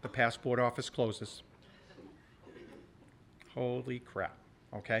 o'clock. The passport office closes. Holy crap,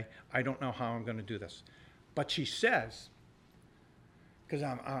 okay? I don't know how I'm going to do this. But she says, because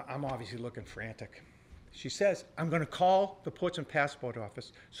I'm obviously looking frantic. She says, I'm going to call the Portsmouth passport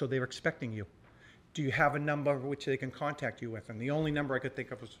office, so they're expecting you. Do you have a number which they can contact you with? And the only number I could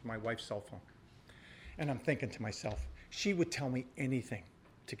think of was my wife's cell phone. And I'm thinking to myself, she would tell me anything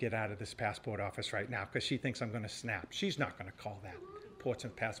to get out of this passport office right now because she thinks I'm going to snap. She's not going to call that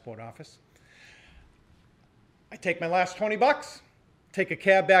Portsmouth passport office. I take my last $20, take a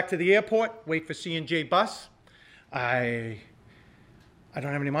cab back to the airport, wait for C&J bus. I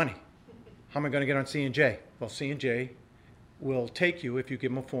don't have any money. How am I going to get on C&J? Well, C&J will take you if you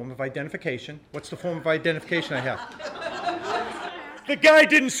give them a form of identification. What's the form of identification I have? The guy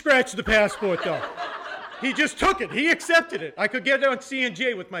didn't scratch the passport, though. He just took it. He accepted it. I could get on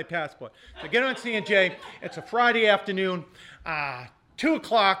C&J with my passport. So get on C&J. It's a Friday afternoon, 2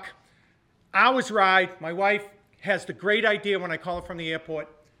 o'clock, hour's ride. My wife has the great idea when I call her from the airport,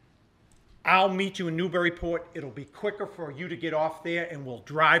 I'll meet you in Newburyport. It'll be quicker for you to get off there, and we'll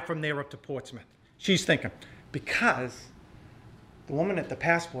drive from there up to Portsmouth. She's thinking, because the woman at the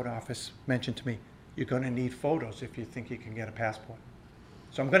passport office mentioned to me, you're going to need photos if you think you can get a passport.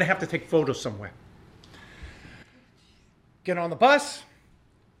 So I'm going to have to take photos somewhere. Get on the bus,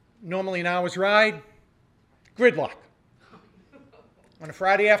 normally an hour's ride, gridlock. On a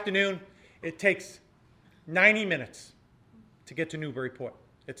Friday afternoon, it takes 90 minutes to get to Newburyport.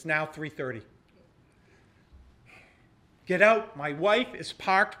 It's now 3:30. Get out. My wife is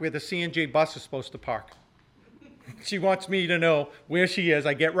parked where the C&J bus is supposed to park. She wants me to know where she is.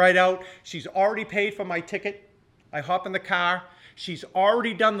 I get right out. She's already paid for my ticket. I hop in the car. She's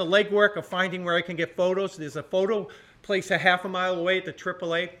already done the legwork of finding where I can get photos. There's a photo place a half a mile away at the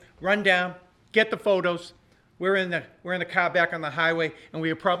AAA. Run down, get the photos. We're in the car back on the highway, and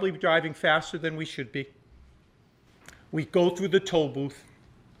we are probably driving faster than we should be. We go through the toll booth,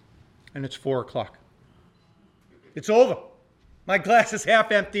 and it's 4 o'clock. It's over. My glass is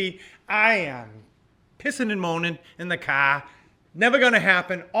half empty. I am pissing and moaning in the car. Never going to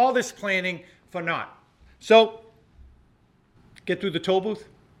happen. All this planning for naught. So, get through the toll booth.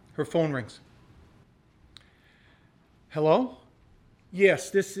 Her phone rings. Hello? Yes,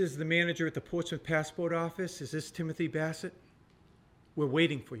 this is the manager at the Portsmouth Passport Office. Is this Timothy Bassett? We're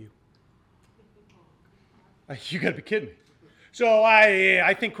waiting for you. You got to be kidding me. So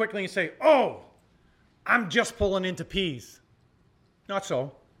I think quickly and say, oh, I'm just pulling into Pease. Not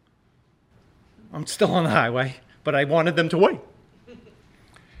so. I'm still on the highway, but I wanted them to wait.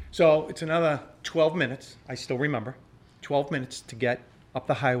 So it's another 12 minutes, I still remember, 12 minutes to get up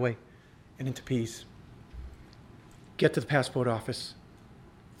the highway and into Pease. Get to the passport office,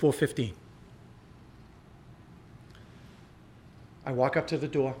 4:15. I walk up to the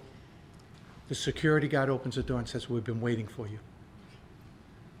door. The security guard opens the door and says, "We've been waiting for you."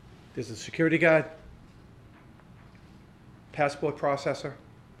 There's a security guard, passport processor,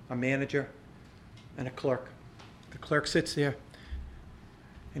 a manager, and a clerk. The clerk sits there,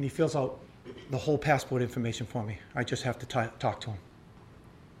 and he fills out the whole passport information for me. I just have to talk to him.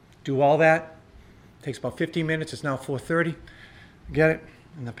 Do all that. Takes about 15 minutes. It's now 4:30. Get it?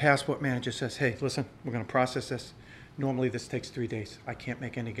 And the passport manager says, "Hey, listen, we're going to process this. Normally this takes 3 days. I can't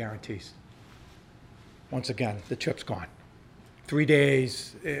make any guarantees." Once again, the trip's gone. 3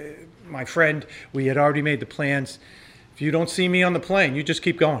 days. My friend, we had already made the plans. If you don't see me on the plane, you just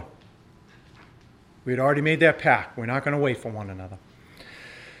keep going. We had already made that pact. We're not going to wait for one another.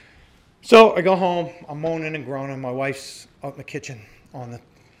 So I go home. I'm moaning and groaning. My wife's out in the kitchen on the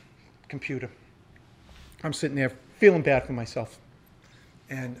computer. I'm sitting there feeling bad for myself.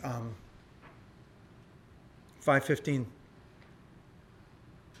 And 5:15,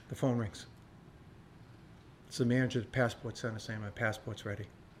 the phone rings. It's the manager of the passport center saying my passport's ready.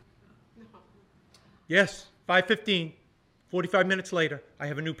 No. Yes, 5:15, 45 minutes later, I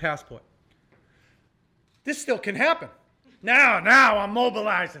have a new passport. This still can happen. Now I'm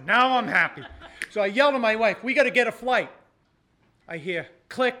mobilizing. Now I'm happy. So I yell to my wife, "We got to get a flight." I hear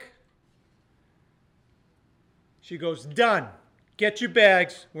click. She goes, "Done. Get your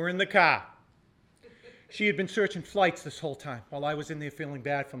bags. We're in the car." She had been searching flights this whole time while I was in there feeling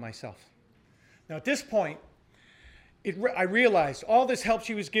bad for myself. Now at this point, I realized all this help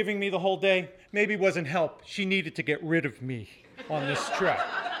she was giving me the whole day maybe wasn't help. She needed to get rid of me on this trip.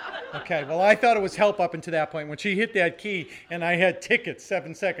 Okay, well, I thought it was help up until that point. When she hit that key and I had tickets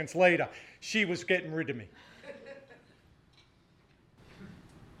 7 seconds later, she was getting rid of me.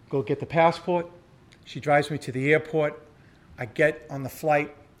 Go get the passport. She drives me to the airport. I get on the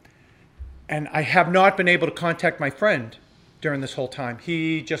flight. And I have not been able to contact my friend during this whole time.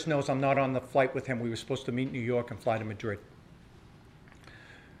 He just knows I'm not on the flight with him. We were supposed to meet in New York and fly to Madrid.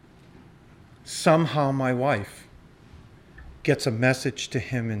 Somehow my wife gets a message to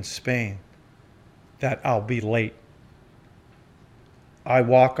him in Spain that I'll be late. I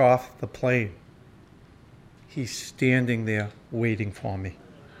walk off the plane. He's standing there waiting for me.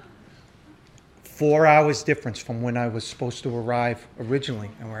 4 hours difference from when I was supposed to arrive originally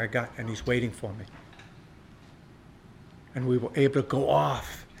and where I got, and he's waiting for me. And we were able to go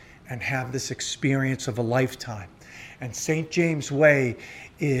off and have this experience of a lifetime. And St. James Way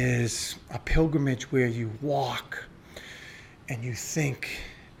is a pilgrimage where you walk and you think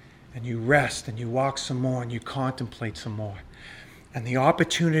and you rest and you walk some more and you contemplate some more. And the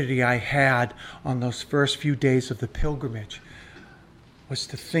opportunity I had on those first few days of the pilgrimage was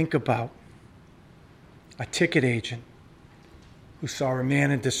to think about a ticket agent who saw a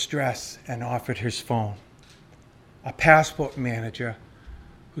man in distress and offered his phone. A passport manager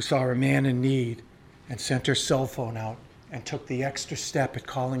who saw a man in need and sent her cell phone out and took the extra step at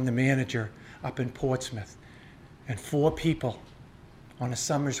calling the manager up in Portsmouth. And 4 people on a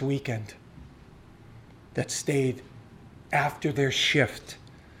summer's weekend that stayed after their shift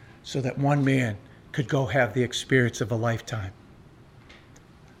so that one man could go have the experience of a lifetime.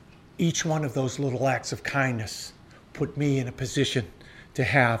 Each one of those little acts of kindness put me in a position to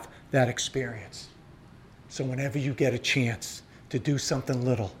have that experience. So whenever you get a chance to do something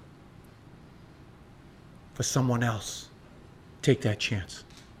little for someone else, take that chance.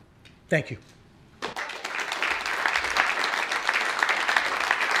 Thank you.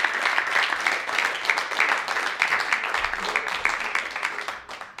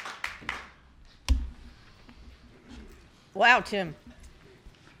 Wow, Tim.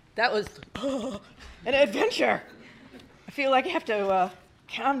 That was an adventure. I feel like I have to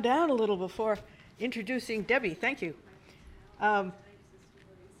calm down a little before introducing Debbie. Thank you.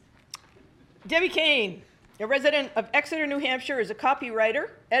 Debbie Kane, a resident of Exeter, New Hampshire, is a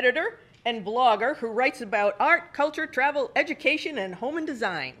copywriter, editor, and blogger who writes about art, culture, travel, education, and home and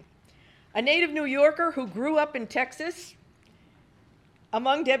design. A native New Yorker who grew up in Texas.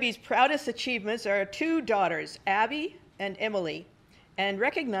 Among Debbie's proudest achievements are 2 daughters, Abby and Emily, and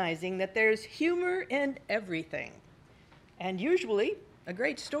recognizing that there's humor in everything, and usually a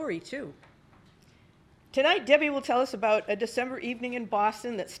great story, too. Tonight, Debbie will tell us about a December evening in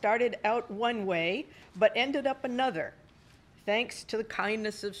Boston that started out one way, but ended up another, thanks to the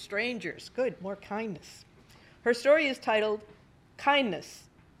kindness of strangers. Good, more kindness. Her story is titled Kindness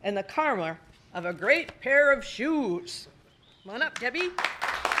and the Karma of a Great Pair of Shoes. Come on up, Debbie.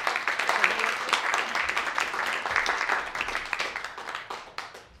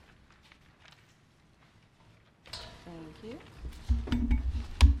 you.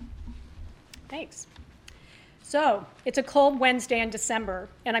 Thanks. So, it's a cold Wednesday in December,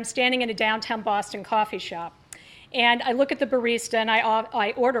 and I'm standing in a downtown Boston coffee shop. And I look at the barista and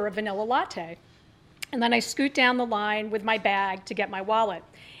I order a vanilla latte. And then I scoot down the line with my bag to get my wallet.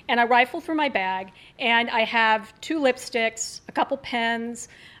 And I rifle through my bag, and I have 2 lipsticks, a couple pens,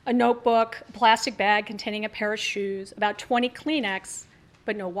 a notebook, a plastic bag containing a pair of shoes, about 20 Kleenex,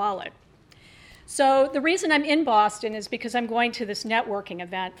 but no wallet. So the reason I'm in Boston is because I'm going to this networking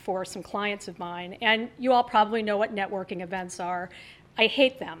event for some clients of mine. And you all probably know what networking events are. I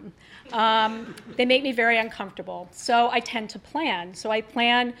hate them. They make me very uncomfortable. So I tend to plan. So I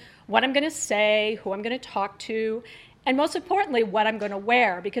plan what I'm going to say, who I'm going to talk to, and most importantly, what I'm going to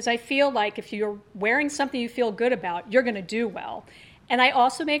wear. Because I feel like if you're wearing something you feel good about, you're going to do well. And I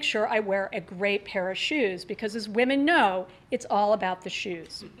also make sure I wear a great pair of shoes, because as women know, it's all about the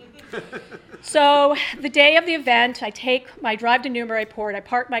shoes. So the day of the event, I drive to Newburyport, I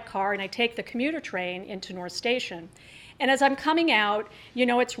park my car, and I take the commuter train into North Station. And as I'm coming out, you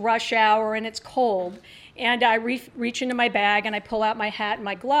know, it's rush hour and it's cold, and I reach into my bag and I pull out my hat and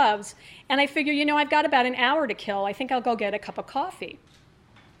my gloves, and I figure, you know, I've got about an hour to kill. I think I'll go get a cup of coffee.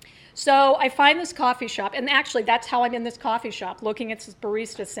 So I find this coffee shop, and actually that's how I'm in this coffee shop, looking at this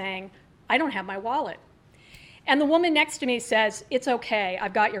barista saying, I don't have my wallet. And the woman next to me says, it's okay,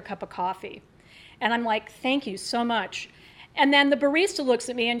 I've got your cup of coffee. And I'm like, thank you so much. And then the barista looks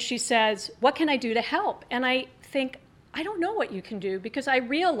at me and she says, what can I do to help? And I think, I don't know what you can do, because I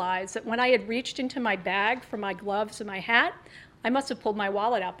realized that when I had reached into my bag for my gloves and my hat, I must have pulled my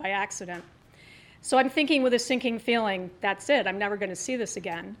wallet out by accident. So I'm thinking with a sinking feeling, that's it, I'm never going to see this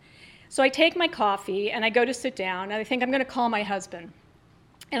again. So I take my coffee and I go to sit down, and I think I'm going to call my husband.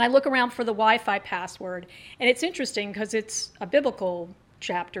 And I look around for the Wi-Fi password, and it's interesting because it's a biblical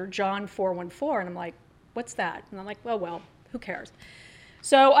chapter, John 4:14, and I'm like, what's that? And I'm like, well, who cares?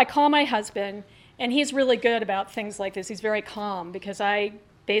 So I call my husband, and he's really good about things like this. He's very calm, because I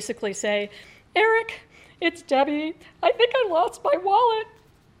basically say, Eric, it's Debbie. I think I lost my wallet.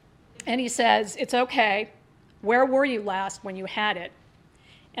 And he says, it's okay. Where were you last when you had it?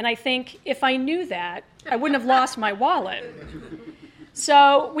 And I think if I knew that, I wouldn't have lost my wallet.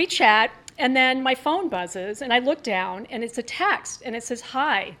 So we chat, and then my phone buzzes, and I look down, and it's a text, and it says,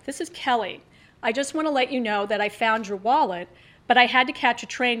 hi, this is Kelly. I just want to let you know that I found your wallet, but I had to catch a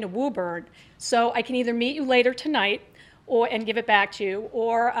train to Woburn, so I can either meet you later tonight and give it back to you,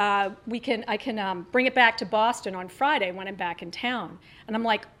 or I can bring it back to Boston on Friday when I'm back in town. And I'm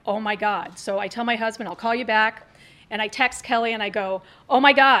like, oh my God. So I tell my husband, I'll call you back. And I text Kelly and I go, oh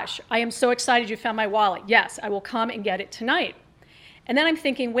my gosh, I am so excited you found my wallet. Yes, I will come and get it tonight. And then I'm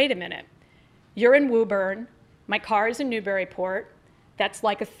thinking, wait a minute, you're in Woburn, my car is in Newburyport, that's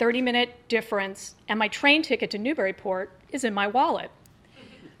like a 30-minute difference, and my train ticket to Newburyport is in my wallet.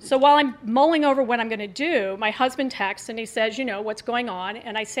 So while I'm mulling over what I'm going to do, my husband texts and he says, you know, what's going on?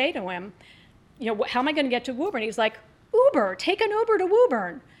 And I say to him, you know, how am I going to get to Woburn? He's like, Uber, take an Uber to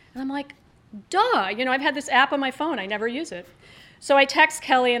Woburn. And I'm like, duh, you know, I've had this app on my phone, I never use it. So I text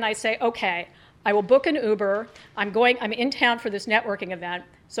Kelly and I say, okay, I will book an Uber. I'm in town for this networking event,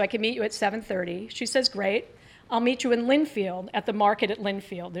 so I can meet you at 7:30. She says, great. I'll meet you in Linfield, at the market at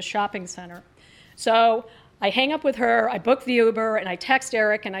Linfield, the shopping center. So I hang up with her, I book the Uber, and I text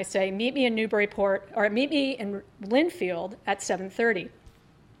Eric and I say, meet me in Newburyport, or meet me in Linfield at 7:30.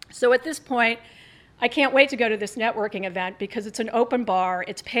 So at this point, I can't wait to go to this networking event because it's an open bar,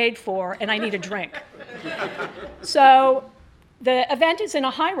 it's paid for, and I need a drink. So the event is in a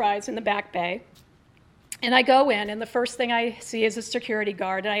high-rise in the Back Bay, and I go in, and the first thing I see is a security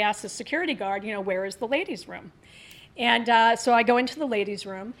guard, and I ask the security guard, you know, where is the ladies' room? And so I go into the ladies'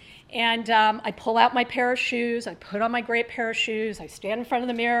 room, and I pull out my pair of shoes, I put on my great pair of shoes, I stand in front of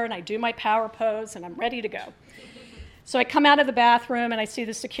the mirror, and I do my power pose, and I'm ready to go. So I come out of the bathroom, and I see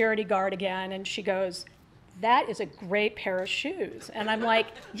the security guard again, and she goes, that is a great pair of shoes. And I'm like,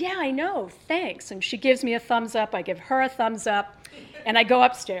 yeah, I know, thanks. And she gives me a thumbs up, I give her a thumbs up, and I go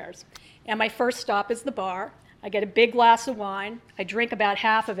upstairs. And my first stop is the bar. I get a big glass of wine, I drink about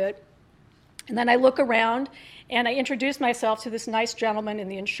half of it, and then I look around, and I introduce myself to this nice gentleman in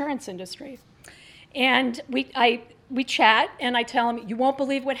the insurance industry. And we chat, and I tell him, you won't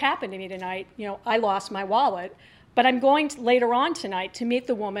believe what happened to me tonight. You know, I lost my wallet. But I'm going later on tonight to meet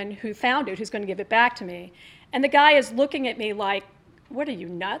the woman who found it, who's going to give it back to me. And the guy is looking at me like, what are you,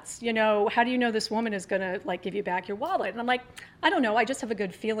 nuts? You know, how do you know this woman is going to like give you back your wallet? And I'm like, I don't know, I just have a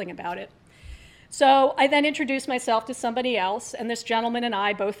good feeling about it. So I then introduce myself to somebody else, and this gentleman and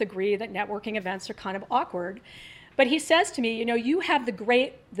I both agree that networking events are kind of awkward. But he says to me, you know, you have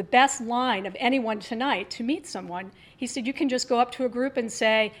the best line of anyone tonight to meet someone. He said, you can just go up to a group and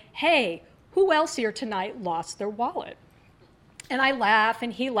say, hey, who else here tonight lost their wallet? And I laugh,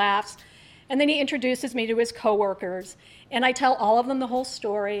 and he laughs. And then he introduces me to his coworkers, and I tell all of them the whole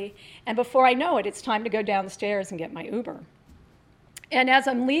story. And before I know it, it's time to go downstairs and get my Uber. And as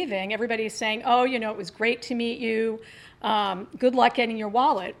I'm leaving, everybody's saying, oh, you know, it was great to meet you. Good luck getting your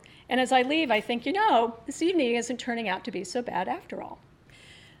wallet. And as I leave, I think, you know, this evening isn't turning out to be so bad after all.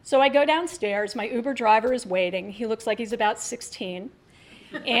 So I go downstairs. My Uber driver is waiting. He looks like he's about 16.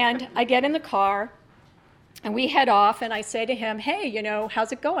 And I get in the car, and we head off, and I say to him, hey, you know,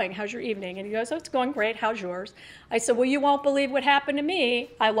 how's it going? How's your evening? And he goes, oh, it's going great. How's yours? I said, well, you won't believe what happened to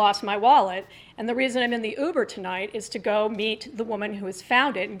me. I lost my wallet. And the reason I'm in the Uber tonight is to go meet the woman who has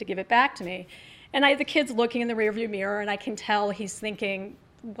found it and to give it back to me. And the kid's looking in the rearview mirror, and I can tell he's thinking,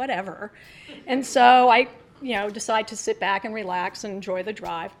 whatever. And so I, you know, decide to sit back and relax and enjoy the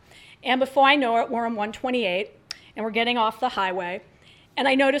drive. And before I know it, we're on 128, and we're getting off the highway. And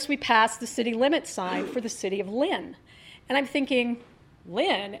I notice we passed the city limit sign for the city of Lynn. And I'm thinking,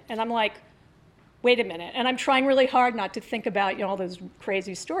 Lynn? And I'm like, wait a minute. And I'm trying really hard not to think about, you know, all those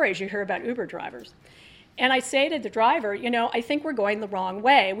crazy stories you hear about Uber drivers. And I say to the driver, you know, I think we're going the wrong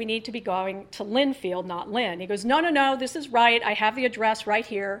way. We need to be going to Linfield, not Lynn. He goes, no, this is right. I have the address right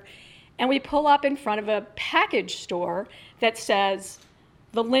here. And we pull up in front of a package store that says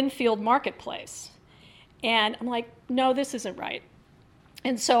the Linfield Marketplace. And I'm like, no, this isn't right.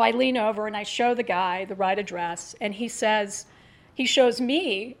 And so I lean over and I show the guy the right address, and he shows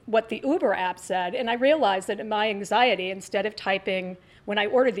me what the Uber app said, and I realized that in my anxiety, when I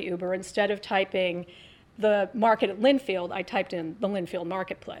ordered the Uber, instead of typing the market at Linfield, I typed in the Linfield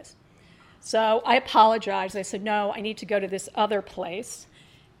Marketplace. So I apologized. I said, no, I need to go to this other place.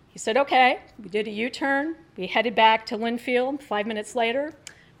 He said, okay. We did a U-turn. We headed back to Linfield. 5 minutes later,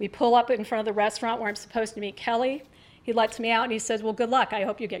 we pull up in front of the restaurant where I'm supposed to meet Kelly. He lets me out and he says, well, good luck. I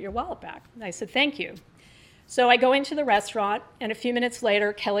hope you get your wallet back. And I said, thank you. So I go into the restaurant, and a few minutes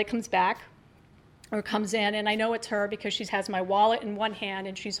later, Kelly comes in, and I know it's her because she has my wallet in one hand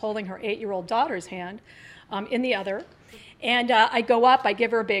and she's holding her 8-year-old daughter's hand in the other. And I go up, I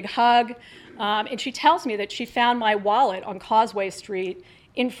give her a big hug, and she tells me that she found my wallet on Causeway Street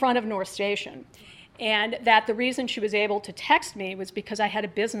in front of North Station. And that the reason she was able to text me was because I had a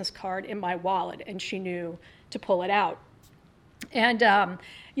business card in my wallet and she knew to pull it out. And,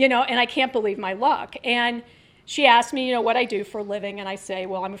 you know, and I can't believe my luck. And she asked me, you know, what I do for a living. And I say,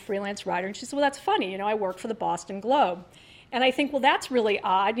 well, I'm a freelance writer. And she said, well, that's funny. You know, I work for the Boston Globe. And I think, well, that's really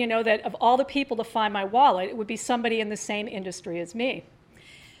odd, you know, that of all the people to find my wallet, it would be somebody in the same industry as me.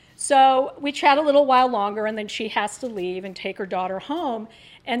 So we chat a little while longer, and then she has to leave and take her daughter home.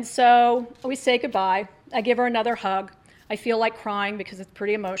 And so we say goodbye. I give her another hug. I feel like crying because it's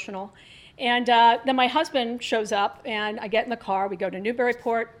pretty emotional. And then my husband shows up, and I get in the car. We go to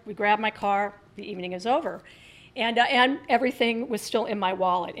Newburyport. We grab my car. The evening is over. And everything was still in my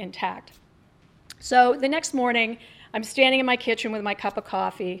wallet, intact. So the next morning, I'm standing in my kitchen with my cup of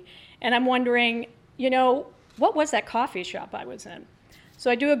coffee, and I'm wondering, you know, what was that coffee shop I was in? So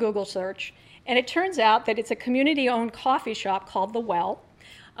I do a Google search, and it turns out that it's a community-owned coffee shop called The Well.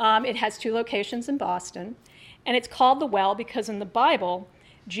 It has 2 locations in Boston, and it's called The Well because in the Bible,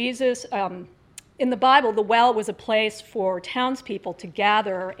 the Well was a place for townspeople to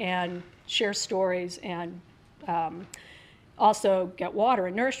gather and share stories and also get water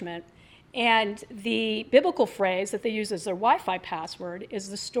and nourishment. And the biblical phrase that they use as their Wi-Fi password is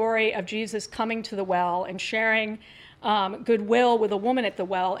the story of Jesus coming to the well and sharing goodwill with a woman at the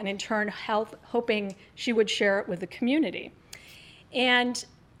well, and in turn hoping she would share it with the community. And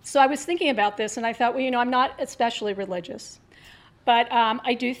so I was thinking about this, and I thought, well, you know, I'm not especially religious, but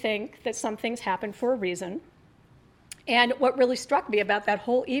I do think that some things happen for a reason. And what really struck me about that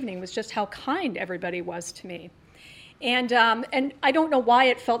whole evening was just how kind everybody was to me. And I don't know why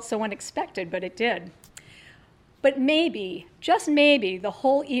it felt so unexpected, but it did. But maybe, just maybe, the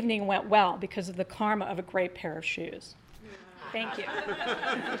whole evening went well because of the karma of a great pair of shoes. Thank you.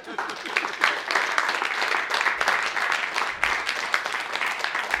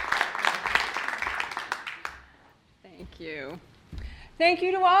 Thank you. Thank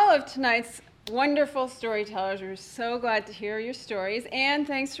you to all of tonight's wonderful storytellers. We're so glad to hear your stories. And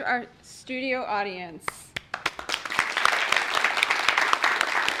thanks to our studio audience.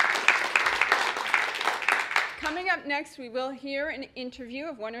 Coming up next, we will hear an interview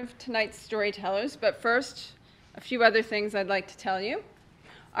of one of tonight's storytellers. But first, a few other things I'd like to tell you.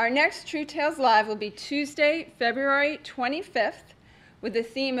 Our next True Tales Live will be Tuesday, February 25th, with the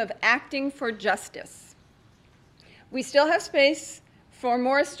theme of Acting for Justice. We still have space for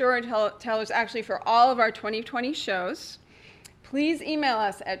more storytellers, actually for all of our 2020 shows. Please email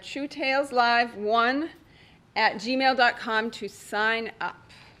us at truetaleslive1@gmail.com to sign up.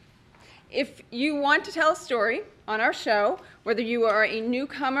 If you want to tell a story on our show, whether you are a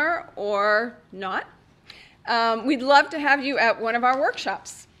newcomer or not, we'd love to have you at one of our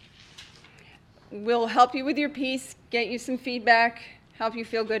workshops. We'll help you with your piece, get you some feedback, help you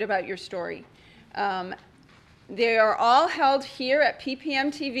feel good about your story. They are all held here at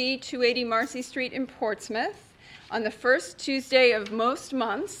PPM TV, 280 Marcy Street in Portsmouth on the first Tuesday of most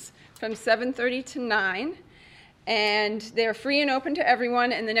months from 7:30 to 9. And they're free and open to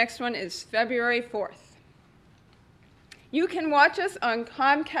everyone, and the next one is February 4th. You can watch us on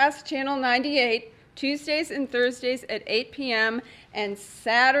Comcast Channel 98 Tuesdays and Thursdays at 8 p.m. and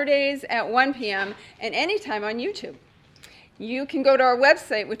Saturdays at 1 p.m. and anytime on YouTube. You can go to our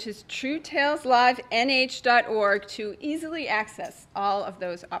website, which is truetaleslivenh.org, to easily access all of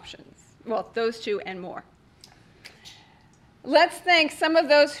those options. Well, those two and more. Let's thank some of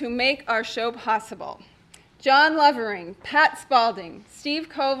those who make our show possible. John Lovering, Pat Spalding, Steve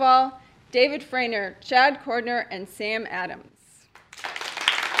Koval, David Frainer, Chad Cordner, and Sam Adams.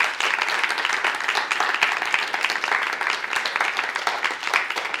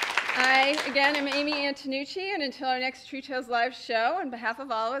 I, again, am Amy Antonucci, and until our next True Tales Live show, on behalf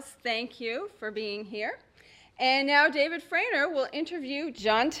of all of us, thank you for being here. And now David Frainer will interview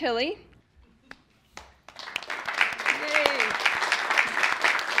John Tilley,